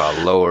 Oh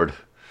my Lord.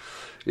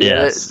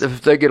 Yes.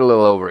 They get a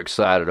little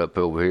overexcited up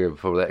over here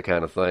for that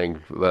kind of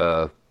thing.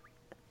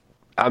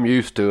 I'm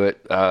used to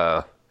it.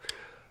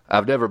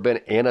 I've never been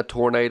in a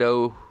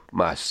tornado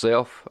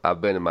myself.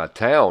 I've been in my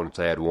town. It's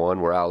had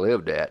one where I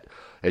lived at.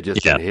 It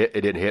just didn't hit.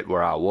 It didn't hit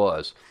where I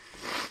was.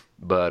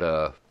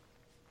 But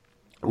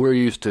we're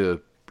used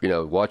to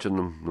watching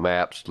the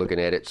maps, looking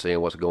at it,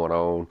 seeing what's going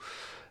on.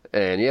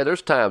 And yeah,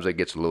 there's times it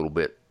gets a little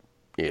bit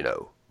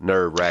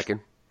nerve wracking.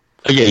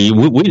 Yeah,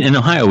 we in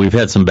Ohio we've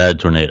had some bad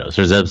tornadoes.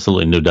 There's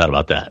absolutely no doubt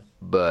about that.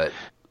 But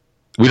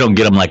we don't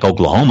get them like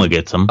Oklahoma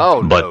gets them.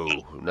 Oh but,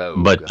 no.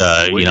 But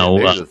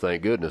either,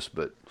 thank goodness.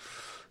 But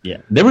Yeah,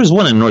 there was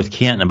one in North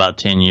Canton about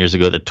 10 years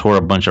ago that tore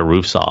a bunch of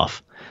roofs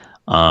off.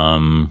 I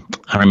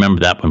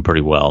remember that one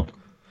pretty well.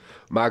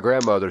 My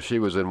grandmother, she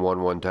was in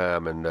one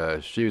time,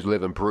 and she was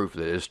living proof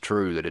that it's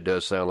true that it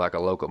does sound like a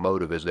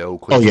locomotive, as the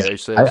old Oh cliche yeah,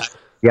 says.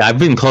 I've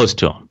been close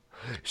to them.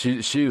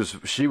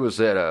 She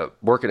was at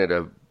working at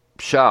a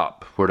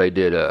shop where they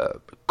did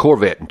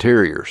Corvette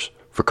interiors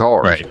for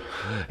cars, Right.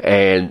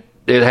 and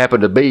it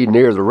happened to be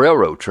near the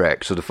railroad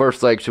track. So the first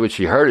thing when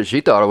she heard it,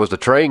 she thought it was the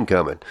train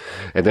coming,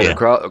 and then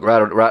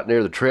right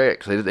near the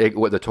tracks,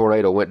 the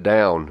tornado went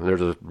down. And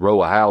there's a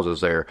row of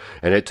houses there,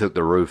 and it took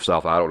the roofs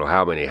off. I don't know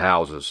how many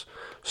houses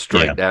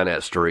straight down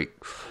that street.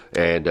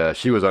 And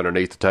she was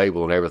underneath the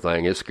table and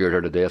everything. It scared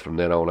her to death from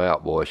then on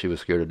out, boy. She was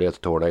scared to death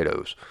of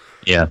tornadoes.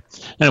 Yeah,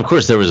 and of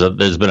course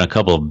there's been a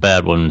couple of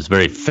bad ones,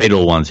 very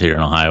fatal ones here in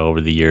Ohio over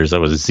the years. That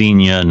was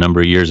Xenia a number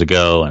of years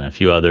ago, and a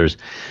few others.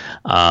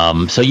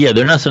 So yeah,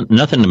 they're nothing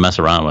to mess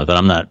around with. And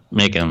I'm not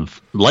making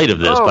light of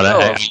this, but no.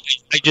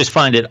 I just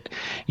find it,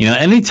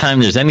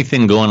 anytime there's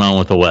anything going on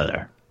with the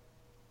weather,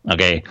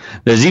 okay,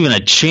 there's even a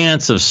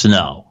chance of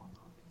snow,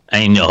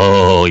 and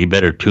you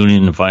better tune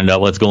in and find out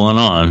what's going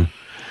on,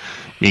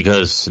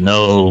 because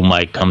snow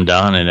might come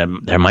down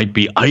and there might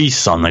be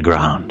ice on the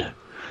ground.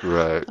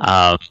 Right.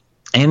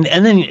 And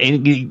then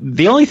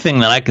the only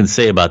thing that I can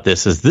say about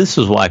this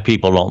is why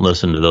people don't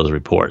listen to those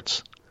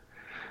reports.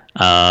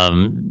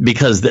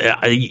 Because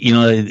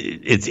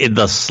it's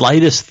the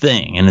slightest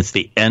thing, and it's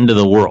the end of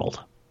the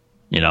world,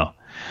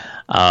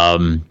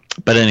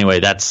 But anyway,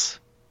 that's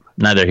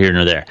neither here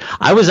nor there.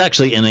 I was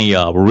actually in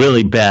a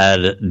really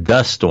bad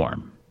dust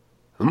storm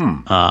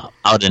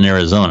out in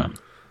Arizona.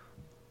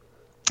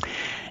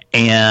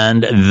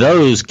 And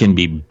those can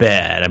be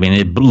bad. I mean,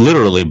 it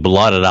literally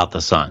blotted out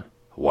the sun.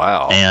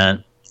 Wow.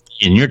 And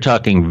you're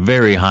talking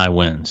very high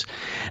winds.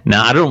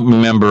 Now, I don't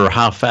remember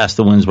how fast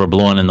the winds were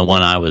blowing in the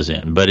one I was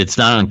in, but it's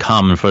not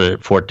uncommon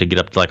for it to get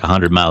up to like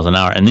 100 miles an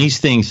hour. And these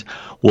things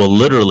will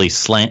literally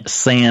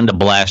sand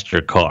blast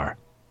your car,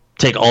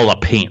 take all the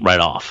paint right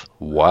off.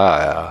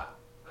 Wow.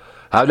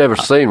 I've never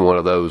seen one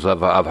of those.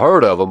 I've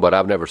heard of them, but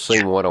I've never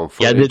seen one on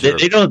footage. Yeah,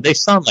 they don't. They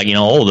sound like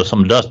there's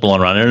some dust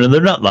blowing around there, and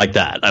they're not like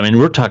that. I mean,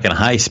 we're talking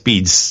high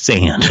speed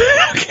sand.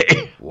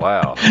 Okay.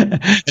 Wow.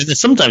 And then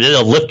sometimes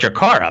it'll lift your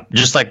car up,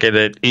 just like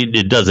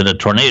it does in a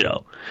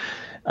tornado.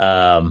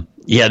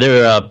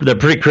 They're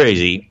pretty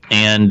crazy.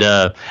 And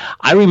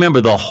I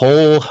remember the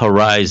whole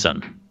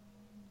horizon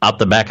out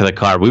the back of the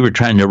car. We were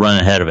trying to run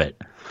ahead of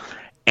it,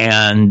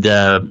 and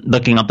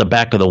looking out the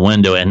back of the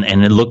window, and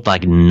it looked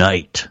like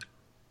night.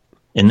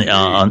 In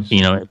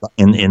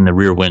the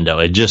rear window,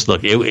 it just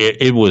looked.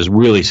 It was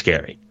really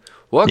scary.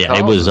 What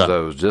causes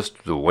those?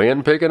 Just the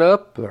wind picking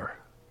up, or?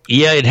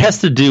 Yeah, it has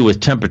to do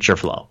with temperature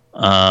flow,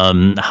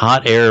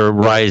 hot air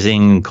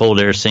rising, cold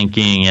air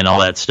sinking, and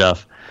all that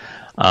stuff.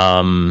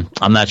 I'm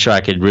not sure I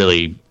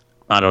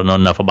don't know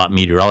enough about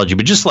meteorology,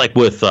 but just like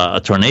with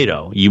a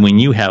tornado, when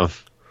you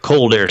have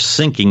cold air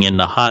sinking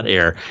into hot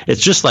air,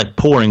 it's just like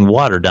pouring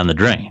water down the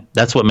drain.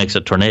 That's what makes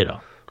a tornado.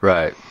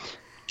 Right.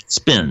 It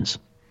spins.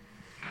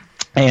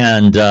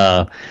 And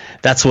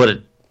that's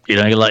what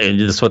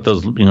that's what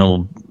those,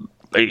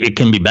 it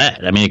can be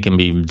bad. I mean, it can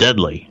be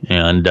deadly.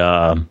 And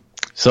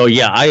so,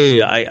 yeah,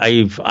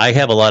 I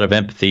have a lot of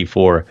empathy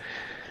for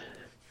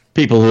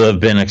people who have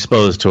been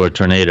exposed to a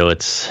tornado.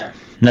 It's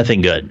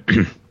nothing good.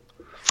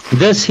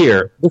 This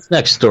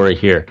next story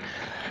here,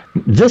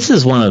 this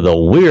is one of the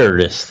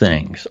weirdest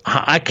things.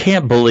 I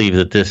can't believe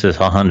that this is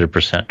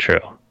 100% true.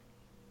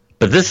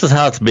 But this is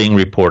how it's being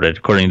reported,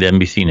 according to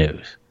NBC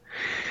News.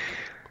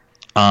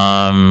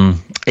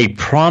 A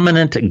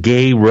prominent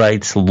gay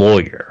rights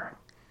lawyer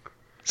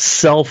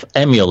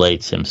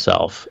self-emulates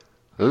himself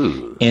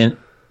in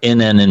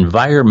an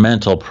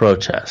environmental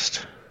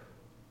protest.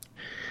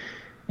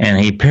 And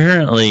he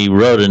apparently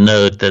wrote a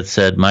note that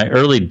said, "My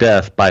early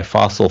death by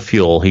fossil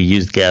fuel," he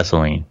used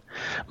gasoline,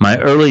 "my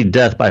early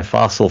death by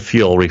fossil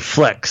fuel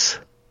reflects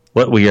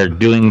what we are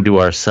doing to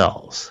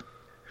ourselves."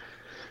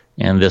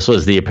 And this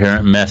was the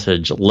apparent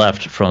message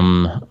left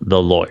from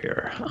the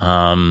lawyer.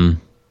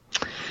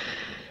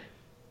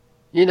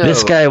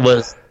 This guy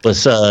was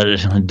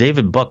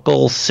David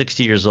Buckle,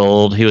 60 years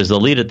old. He was the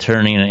lead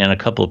attorney in a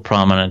couple of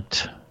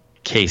prominent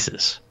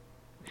cases.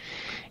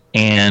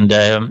 And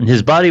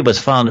his body was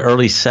found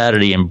early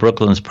Saturday in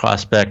Brooklyn's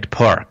Prospect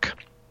Park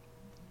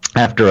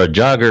after a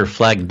jogger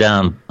flagged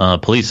down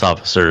police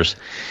officers,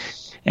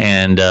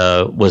 and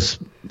was,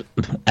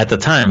 at the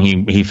time,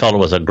 he felt it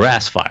was a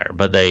grass fire,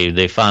 but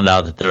they found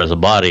out that there was a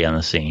body on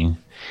the scene,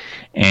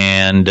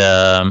 and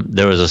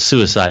there was a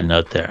suicide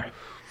note there.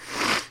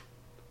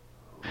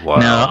 Wow.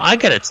 Now,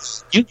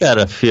 you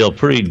gotta feel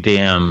pretty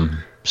damn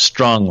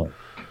strongly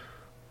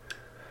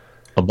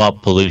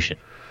about pollution.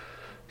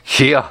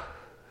 Yeah,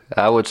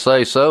 I would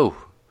say so.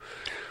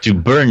 To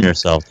burn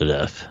yourself to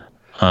death.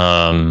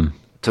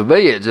 To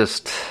me, it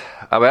just,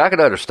 I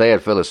can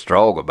understand feeling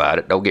strong about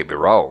it. Don't get me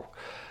wrong.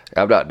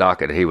 I'm not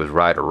knocking he was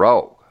right or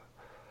wrong.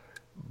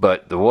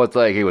 But the one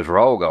thing he was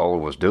wrong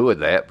on was doing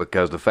that,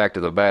 because the fact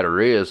of the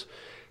matter is,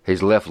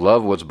 He's left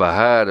loved ones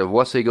behind, and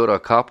what's he going to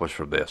accomplish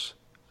from this?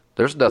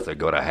 There's nothing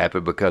going to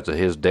happen because of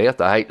his death.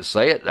 I hate to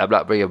say it. I'm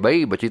not being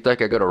mean, but you think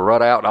they're going to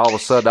run out and all of a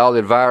sudden all the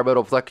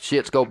environmental fucking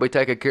shit's going to be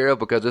taken care of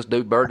because this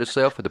dude burned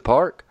himself in the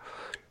park?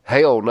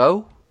 Hell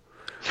no.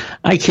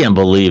 I can't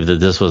believe that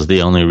this was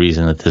the only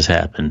reason that this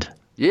happened.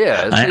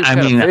 Yeah, it's kind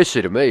of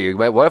fishy to me.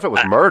 What if it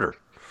was murder?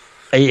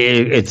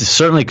 It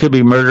certainly could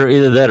be murder,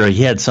 either that or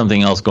he had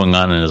something else going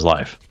on in his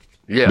life.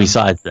 Yeah.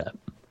 Besides that.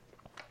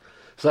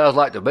 Sounds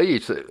like to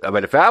me, I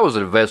mean, if I was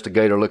an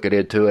investigator looking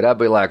into it, I'd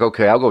be like,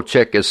 okay, I'll go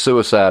check his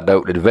suicide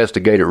note and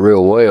investigate it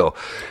real well.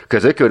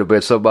 Because it could have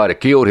been somebody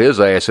killed his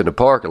ass in the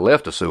park and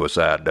left a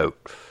suicide note.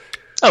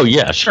 Oh,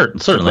 yeah, sure,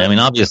 certainly. I mean,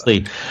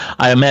 obviously,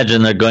 I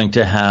imagine they're going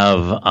to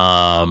have,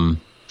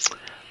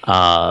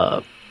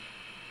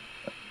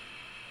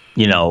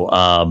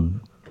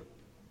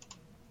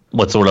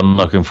 what's the word I'm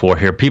looking for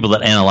here? People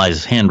that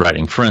analyze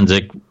handwriting,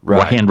 forensic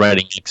or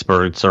handwriting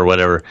experts or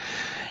whatever,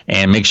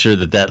 and make sure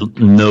that that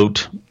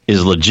note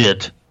is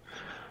legit.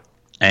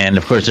 And,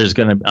 of course,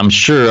 I'm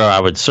sure, I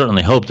would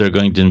certainly hope they're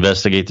going to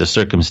investigate the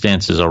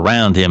circumstances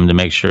around him to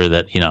make sure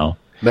that,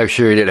 Make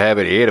sure he didn't have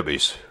any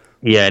enemies.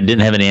 Yeah, it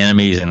didn't have any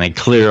enemies, and they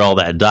clear all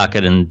that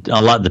docket, and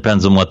a lot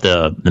depends on what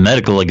the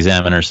medical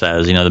examiner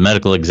says. The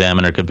medical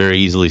examiner could very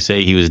easily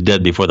say he was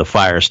dead before the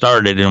fire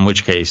started, in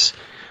which case,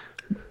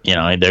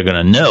 they're going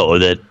to know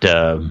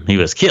that he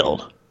was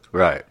killed.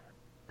 Right.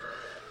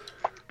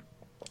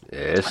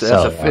 Yeah,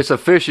 it's a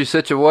fishy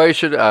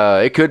situation.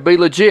 It could be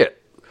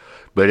legit,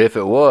 but if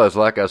it was,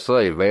 like I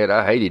say, man,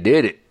 I hate he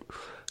did it.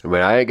 I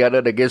mean, I ain't got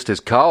nothing against his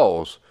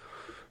cause,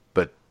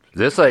 but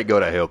this ain't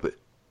going to help it.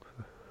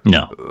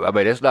 No. I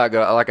mean, it's not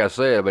going to, like I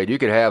said, I mean, you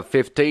could have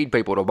 15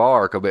 people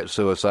tomorrow commit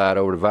suicide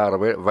over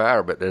the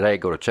environment, and it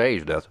ain't going to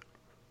change nothing.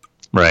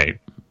 Right.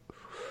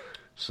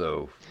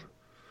 So,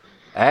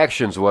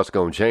 action's what's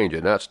going to change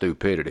it, not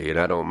stupidity. And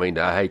I don't mean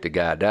I hate the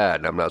guy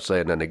died, and I'm not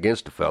saying nothing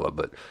against the fella,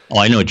 but... Oh,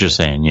 I know what you're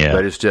saying, yeah.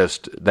 But it's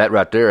just, that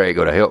right there ain't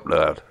going to help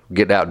none.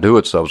 Getting out and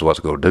doing something's what's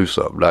going to do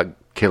something, not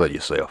killing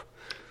yourself.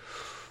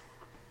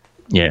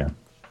 Yeah.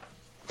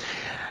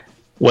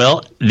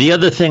 Well, the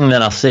other thing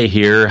that I'll say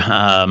here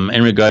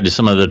in regard to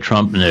some of the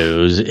Trump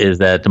news is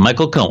that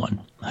Michael Cohen,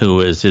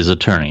 who is his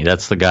attorney,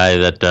 that's the guy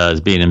that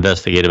is being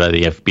investigated by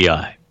the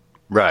FBI.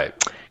 Right.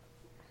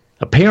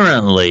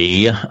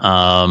 Apparently,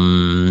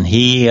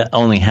 he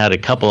only had a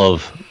couple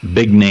of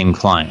big-name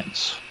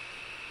clients.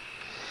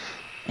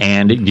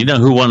 And do you know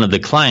who one of the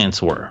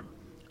clients were?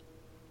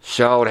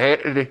 Sean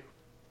Hannity?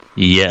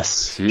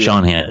 Yes, yeah.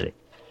 Sean Hannity.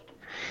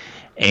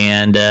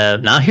 And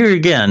now here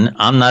again,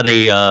 I'm not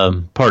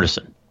a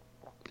partisan.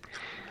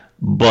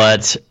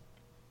 But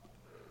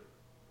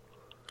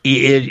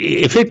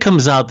if it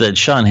comes out that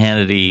Sean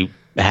Hannity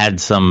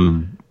had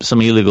some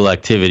illegal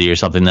activity or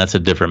something, that's a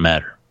different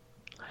matter.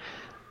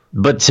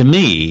 But to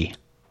me,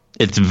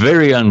 it's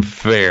very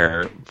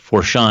unfair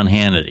for Sean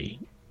Hannity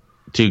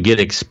to get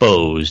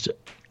exposed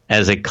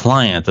as a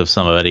client of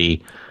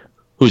somebody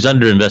who's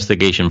under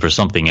investigation for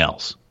something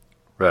else.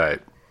 Right.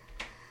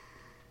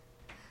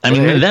 I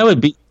mean, that would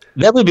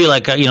be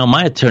like,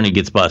 my attorney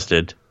gets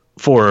busted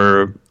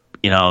for,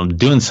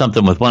 doing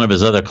something with one of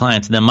his other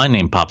clients, and then my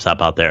name pops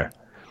up out there.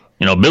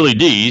 Billy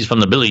D's from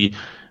the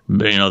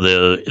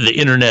the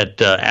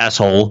internet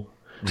asshole.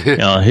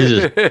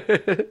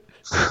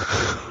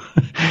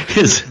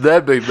 His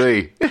that'd be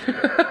me.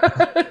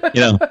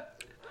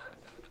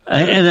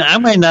 And I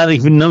might not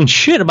even known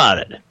shit about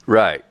it.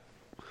 Right.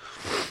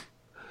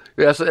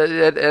 Yes,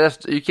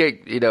 that's you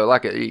can't.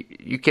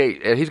 You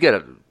can't. And he's got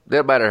a.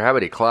 Doesn't matter how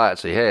many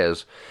clients he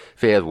has.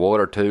 If he has one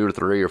or two or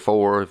three or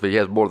four, if he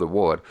has more than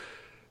one,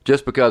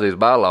 just because he's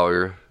my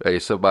lawyer and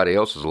he's somebody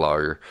else's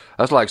lawyer,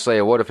 that's like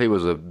saying, what if he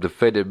was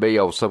defending me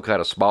on some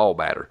kind of small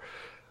matter?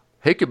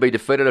 He could be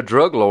defending a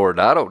drug lord,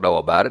 and I don't know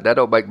about it. That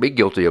don't make me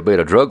guilty of being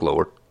a drug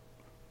lord.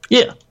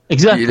 Yeah,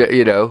 exactly.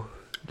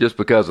 Just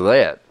because of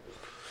that.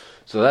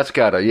 So that's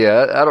kind of,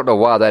 I don't know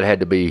why that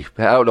had to be,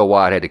 I don't know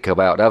why it had to come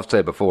out. And I've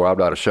said before, I'm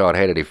not a Sean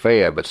Hannity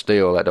fan, but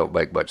still, that don't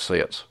make much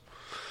sense.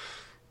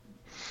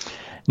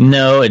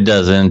 No, it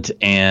doesn't.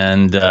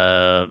 And,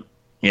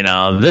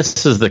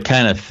 this is the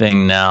kind of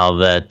thing now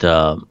that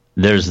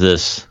there's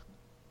this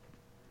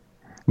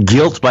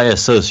guilt by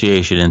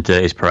association in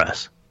today's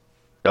press.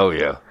 Oh,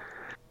 yeah.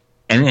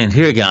 And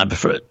here again,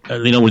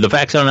 the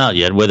facts aren't out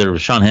yet, whether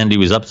Sean Hannity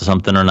was up to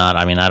something or not.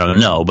 I mean, I don't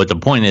know. But the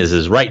point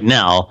is right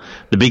now,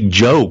 the big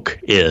joke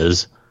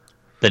is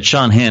that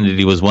Sean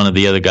Hannity was one of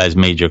the other guy's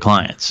major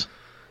clients.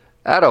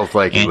 I don't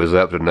think he was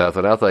up to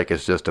nothing. I think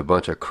it's just a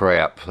bunch of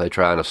crap they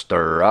trying to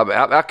stir.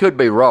 I could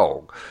be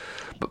wrong,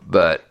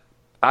 but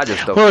I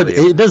just don't. Well,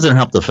 it doesn't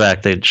help the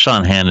fact that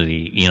Sean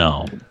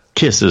Hannity,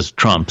 kisses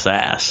Trump's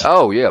ass.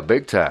 Oh yeah,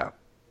 big time,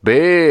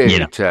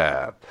 big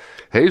time.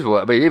 He's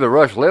what I mean. Even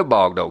Rush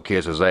Limbaugh don't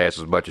kiss his ass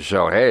as much as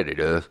Sean Hannity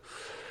does.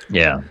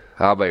 Yeah,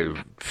 I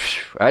mean,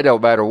 it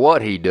don't matter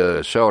what he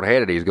does. Sean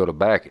Hannity's going to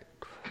back it.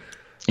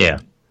 Yeah,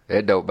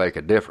 it don't make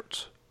a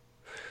difference.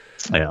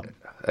 Yeah,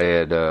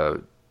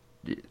 and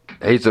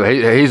He's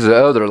the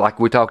other, like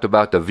we talked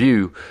about The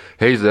View.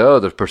 He's the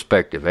other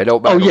perspective. It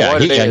don't matter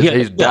what it is.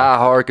 He's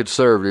diehard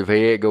conservative.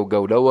 He ain't gonna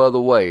go no other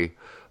way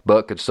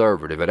but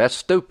conservative, and that's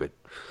stupid.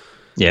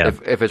 Yeah.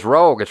 If it's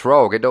wrong, it's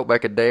wrong. It don't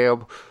make a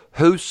damn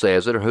who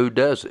says it or who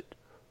does it.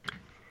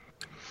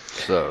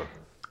 So.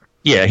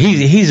 Yeah,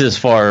 he's as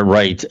far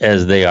right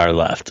as they are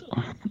left.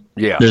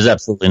 Yeah. There's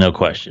absolutely no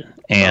question.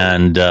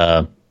 And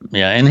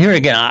and here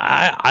again,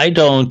 I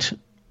don't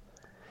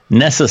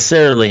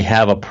necessarily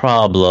have a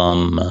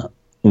problem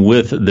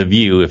with The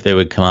View if they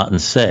would come out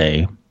and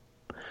say,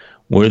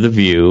 we're The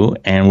View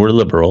and we're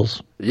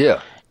liberals.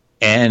 Yeah.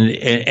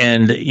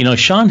 And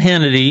Sean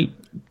Hannity,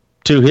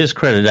 to his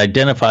credit,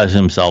 identifies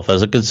himself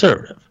as a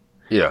conservative.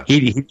 Yeah.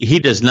 He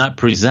does not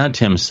present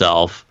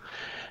himself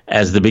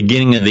as the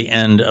beginning and the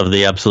end of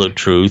the absolute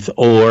truth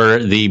or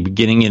the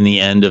beginning and the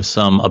end of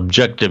some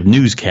objective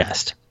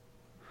newscast.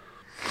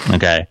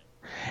 Okay.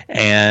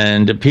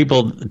 And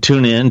people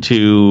tune in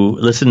to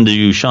listen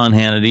to Sean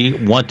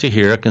Hannity, want to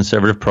hear a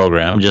conservative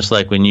program, just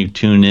like when you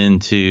tune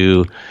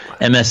into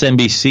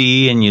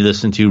MSNBC and you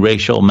listen to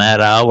Rachel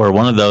Maddow or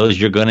one of those,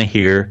 you're going to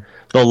hear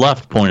the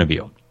left point of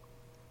view.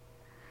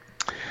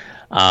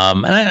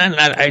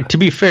 And to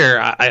be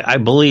fair, I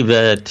believe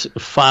that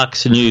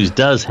Fox News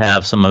does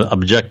have some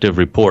objective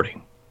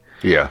reporting.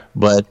 Yeah.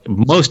 But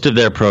most of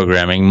their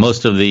programming,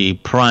 most of the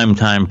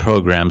primetime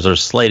programs are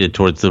slated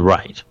towards the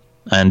right.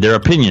 And they're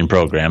opinion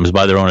programs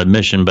by their own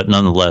admission, but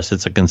nonetheless,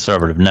 it's a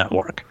conservative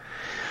network.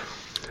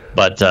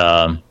 But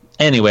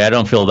anyway, I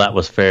don't feel that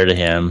was fair to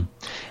him.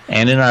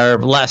 And in our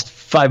last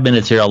 5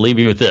 minutes here, I'll leave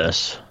you with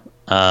this.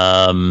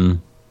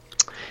 An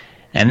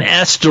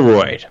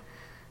asteroid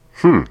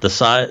the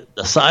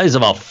size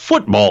of a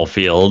football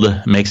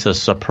field makes a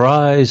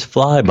surprise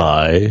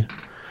flyby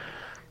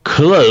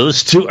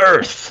close to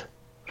Earth.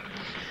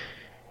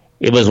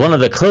 It was one of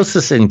the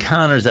closest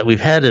encounters that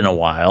we've had in a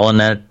while,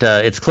 and at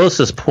its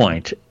closest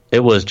point,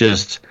 it was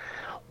just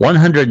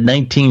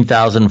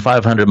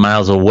 119,500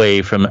 miles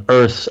away from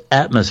Earth's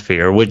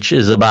atmosphere, which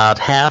is about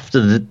half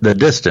the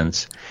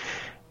distance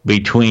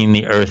between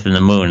the Earth and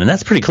the Moon, and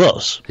that's pretty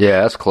close.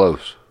 Yeah, that's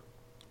close.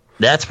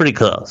 That's pretty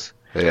close.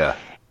 Yeah.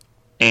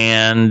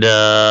 And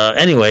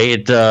anyway,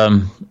 it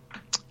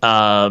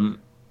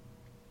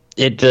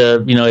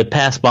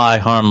passed by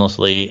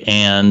harmlessly,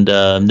 and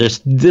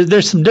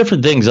there's some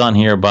different things on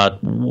here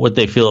about what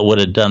they feel it would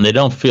have done. They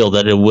don't feel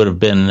that it would have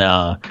been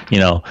a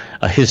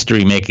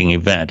history-making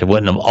event. It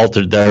wouldn't have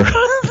altered their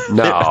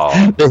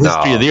the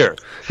history of the Earth.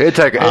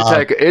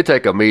 It'd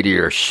take a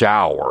meteor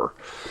shower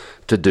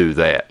to do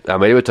that. I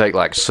mean, it would take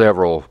like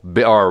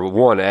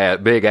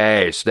one big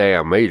ass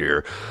damn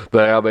meteor,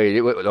 but I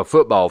mean, a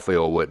football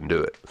field wouldn't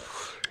do it.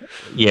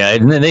 Yeah,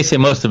 and then they say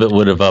most of it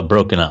would have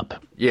broken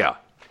up. Yeah.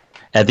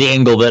 At the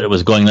angle that it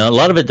was going. Now, a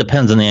lot of it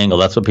depends on the angle.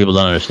 That's what people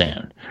don't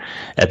understand.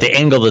 At the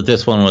angle that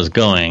this one was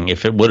going,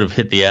 if it would have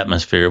hit the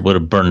atmosphere, it would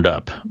have burned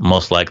up,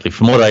 most likely,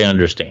 from what I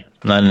understand.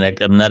 I'm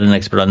not an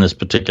expert on this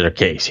particular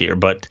case here,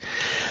 but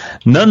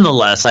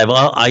nonetheless,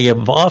 I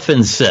have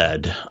often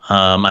said,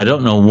 I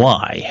don't know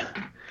why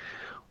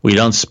we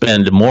don't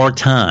spend more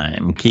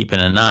time keeping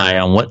an eye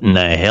on what in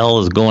the hell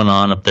is going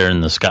on up there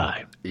in the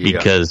sky. Yeah.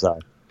 Because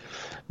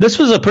this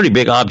was a pretty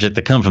big object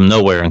that come from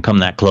nowhere and come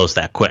that close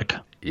that quick.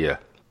 Yeah.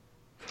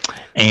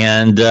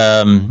 And it's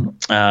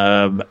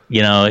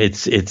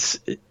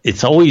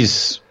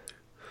always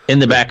in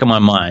the back of my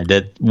mind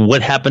that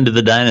what happened to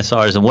the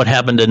dinosaurs and what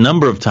happened a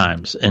number of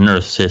times in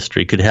Earth's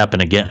history could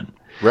happen again.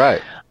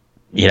 Right.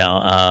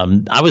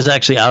 I was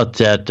actually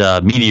out at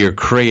Meteor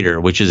Crater,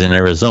 which is in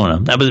Arizona.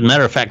 That was, a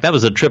matter of fact, that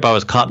was a trip I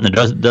was caught in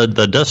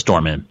the dust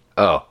storm in.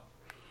 Oh.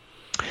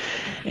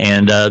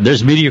 And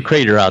there's Meteor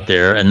Crater out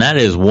there, and that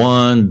is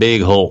one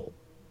big hole.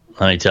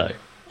 Let me tell you.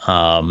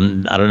 I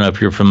don't know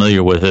if you're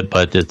familiar with it,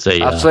 but it's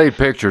I've seen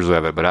pictures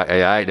of it, but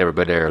I ain't never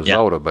been to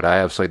Arizona, but I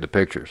have seen the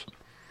pictures.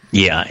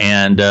 Yeah,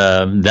 and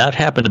that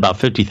happened about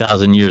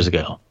 50,000 years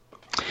ago.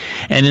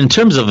 And in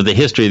terms of the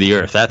history of the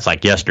Earth, that's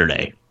like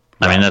yesterday.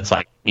 I mean, that's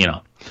like,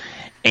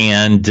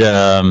 and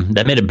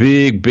that made a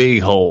big,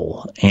 big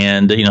hole.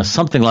 And,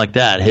 something like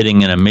that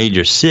hitting in a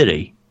major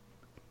city,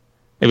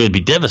 it would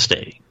be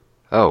devastating.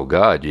 Oh,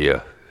 God,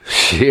 yeah.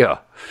 Yeah.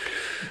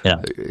 Yeah.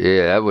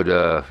 Yeah, that would,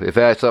 if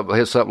that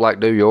hit something like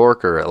New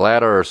York or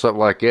Atlanta or something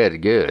like that,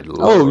 good Lord.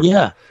 Oh,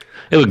 yeah.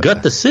 It would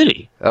gut the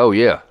city. Oh,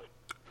 yeah.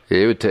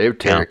 It would tear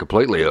it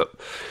completely up.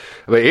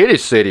 I mean, any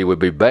city would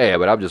be bad,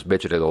 but I'm just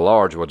mentioning the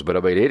large ones. But I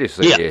mean, any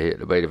city,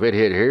 if it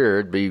hit here,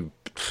 it'd be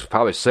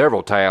probably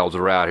several towns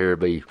around here would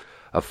be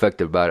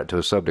affected by it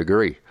to some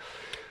degree.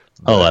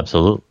 Oh,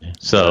 absolutely.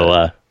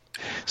 So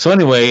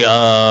anyway,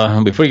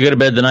 before you go to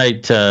bed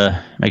tonight,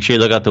 make sure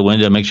you look out the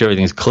window, make sure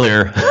everything's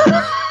clear.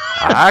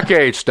 I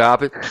can't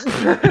stop it.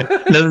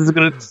 Nothing's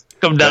going to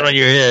come down on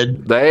your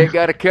head. They ain't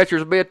got a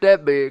catcher's mitt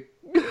that big.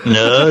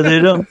 No, they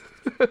don't.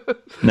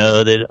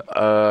 No, they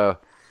don't.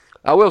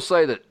 I will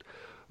say that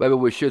maybe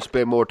we should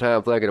spend more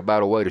time thinking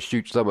about a way to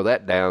shoot some of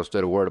that down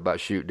instead of worrying about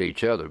shooting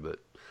each other. But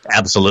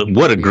absolutely.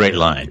 What a great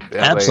line.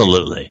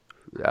 Absolutely.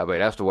 I mean,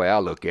 that's the way I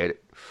look at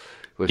it.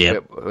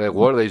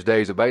 One of these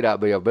days, it may not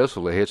be a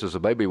missile that hits us.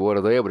 It may be one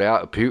of them. But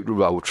out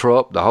Putin,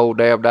 Trump, the whole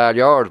damn 9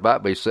 yards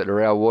might be sitting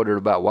around wondering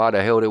about why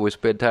the hell did we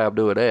spend time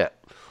doing that?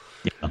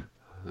 Yeah.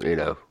 You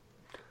know.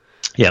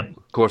 Yep.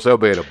 Of course, they'll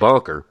be in a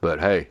bunker, but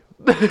hey.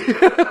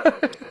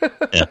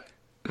 Yeah.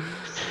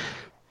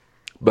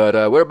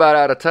 But we're about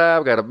out of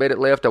time. Got a minute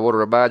left. I want to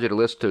remind you to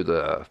listen to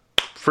the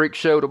Freak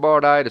Show tomorrow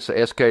night. It's at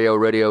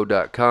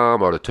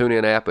SKORadio.com or the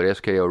TuneIn app at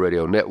SKO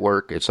Radio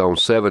Network. It's on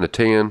 7 to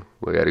 10.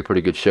 We got a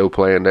pretty good show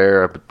planned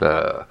there.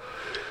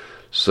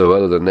 So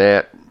other than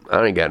that,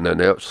 I ain't got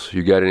nothing else.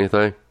 You got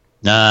anything?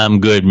 I'm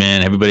good,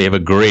 man. Everybody have a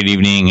great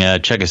evening.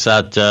 Check us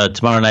out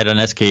tomorrow night on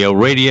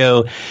SKO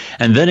Radio.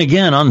 And then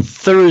again on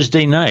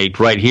Thursday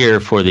night right here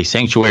for the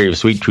Sanctuary of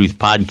Sweet Truth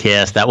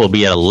podcast. That will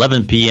be at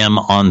 11 p.m.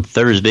 on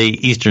Thursday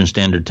Eastern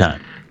Standard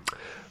Time.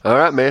 All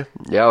right, man.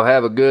 Y'all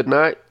have a good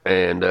night,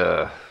 and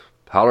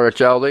holler at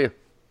y'all then.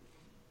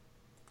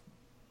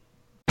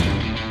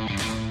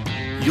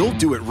 You'll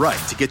do it right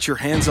to get your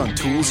hands on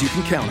tools you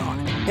can count on,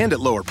 and at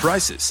lower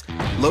prices.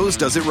 Lowe's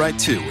does it right,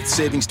 too, with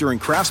savings during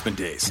Craftsman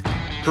Days.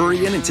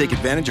 Hurry in and take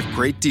advantage of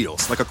great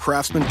deals like a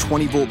Craftsman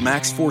 20-volt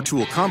Max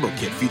 4-tool combo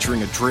kit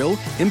featuring a drill,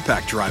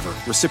 impact driver,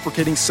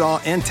 reciprocating saw,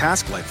 and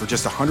task light for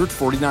just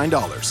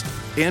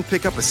 $149. And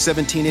pick up a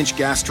 17-inch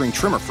gas string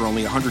trimmer for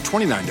only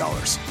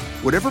 $129.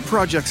 Whatever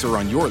projects are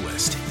on your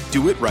list,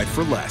 do it right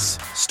for less.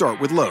 Start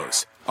with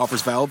Lowe's.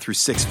 Offers valid through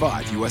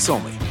 6/5 U.S.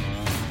 only.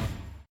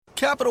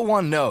 Capital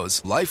One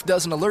knows life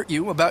doesn't alert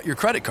you about your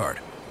credit card.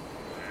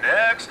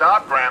 Next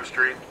stop, Graham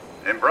Street.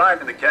 And Brian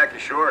in the khaki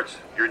shorts.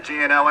 Your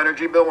GNL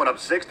energy bill went up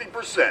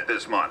 60%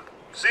 this month.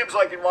 Seems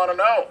like you'd want to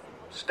know.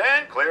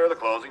 Stand clear of the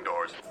closing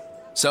doors.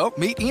 So,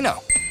 meet Eno,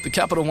 the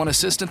Capital One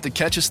assistant that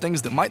catches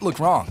things that might look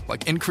wrong,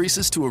 like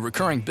increases to a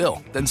recurring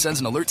bill, then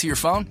sends an alert to your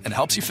phone and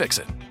helps you fix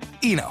it.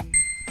 Eno,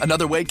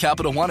 another way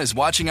Capital One is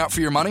watching out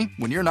for your money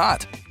when you're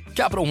not.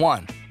 Capital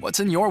One, what's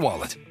in your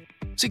wallet?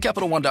 See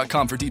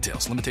CapitalOne.com for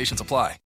details. Limitations apply.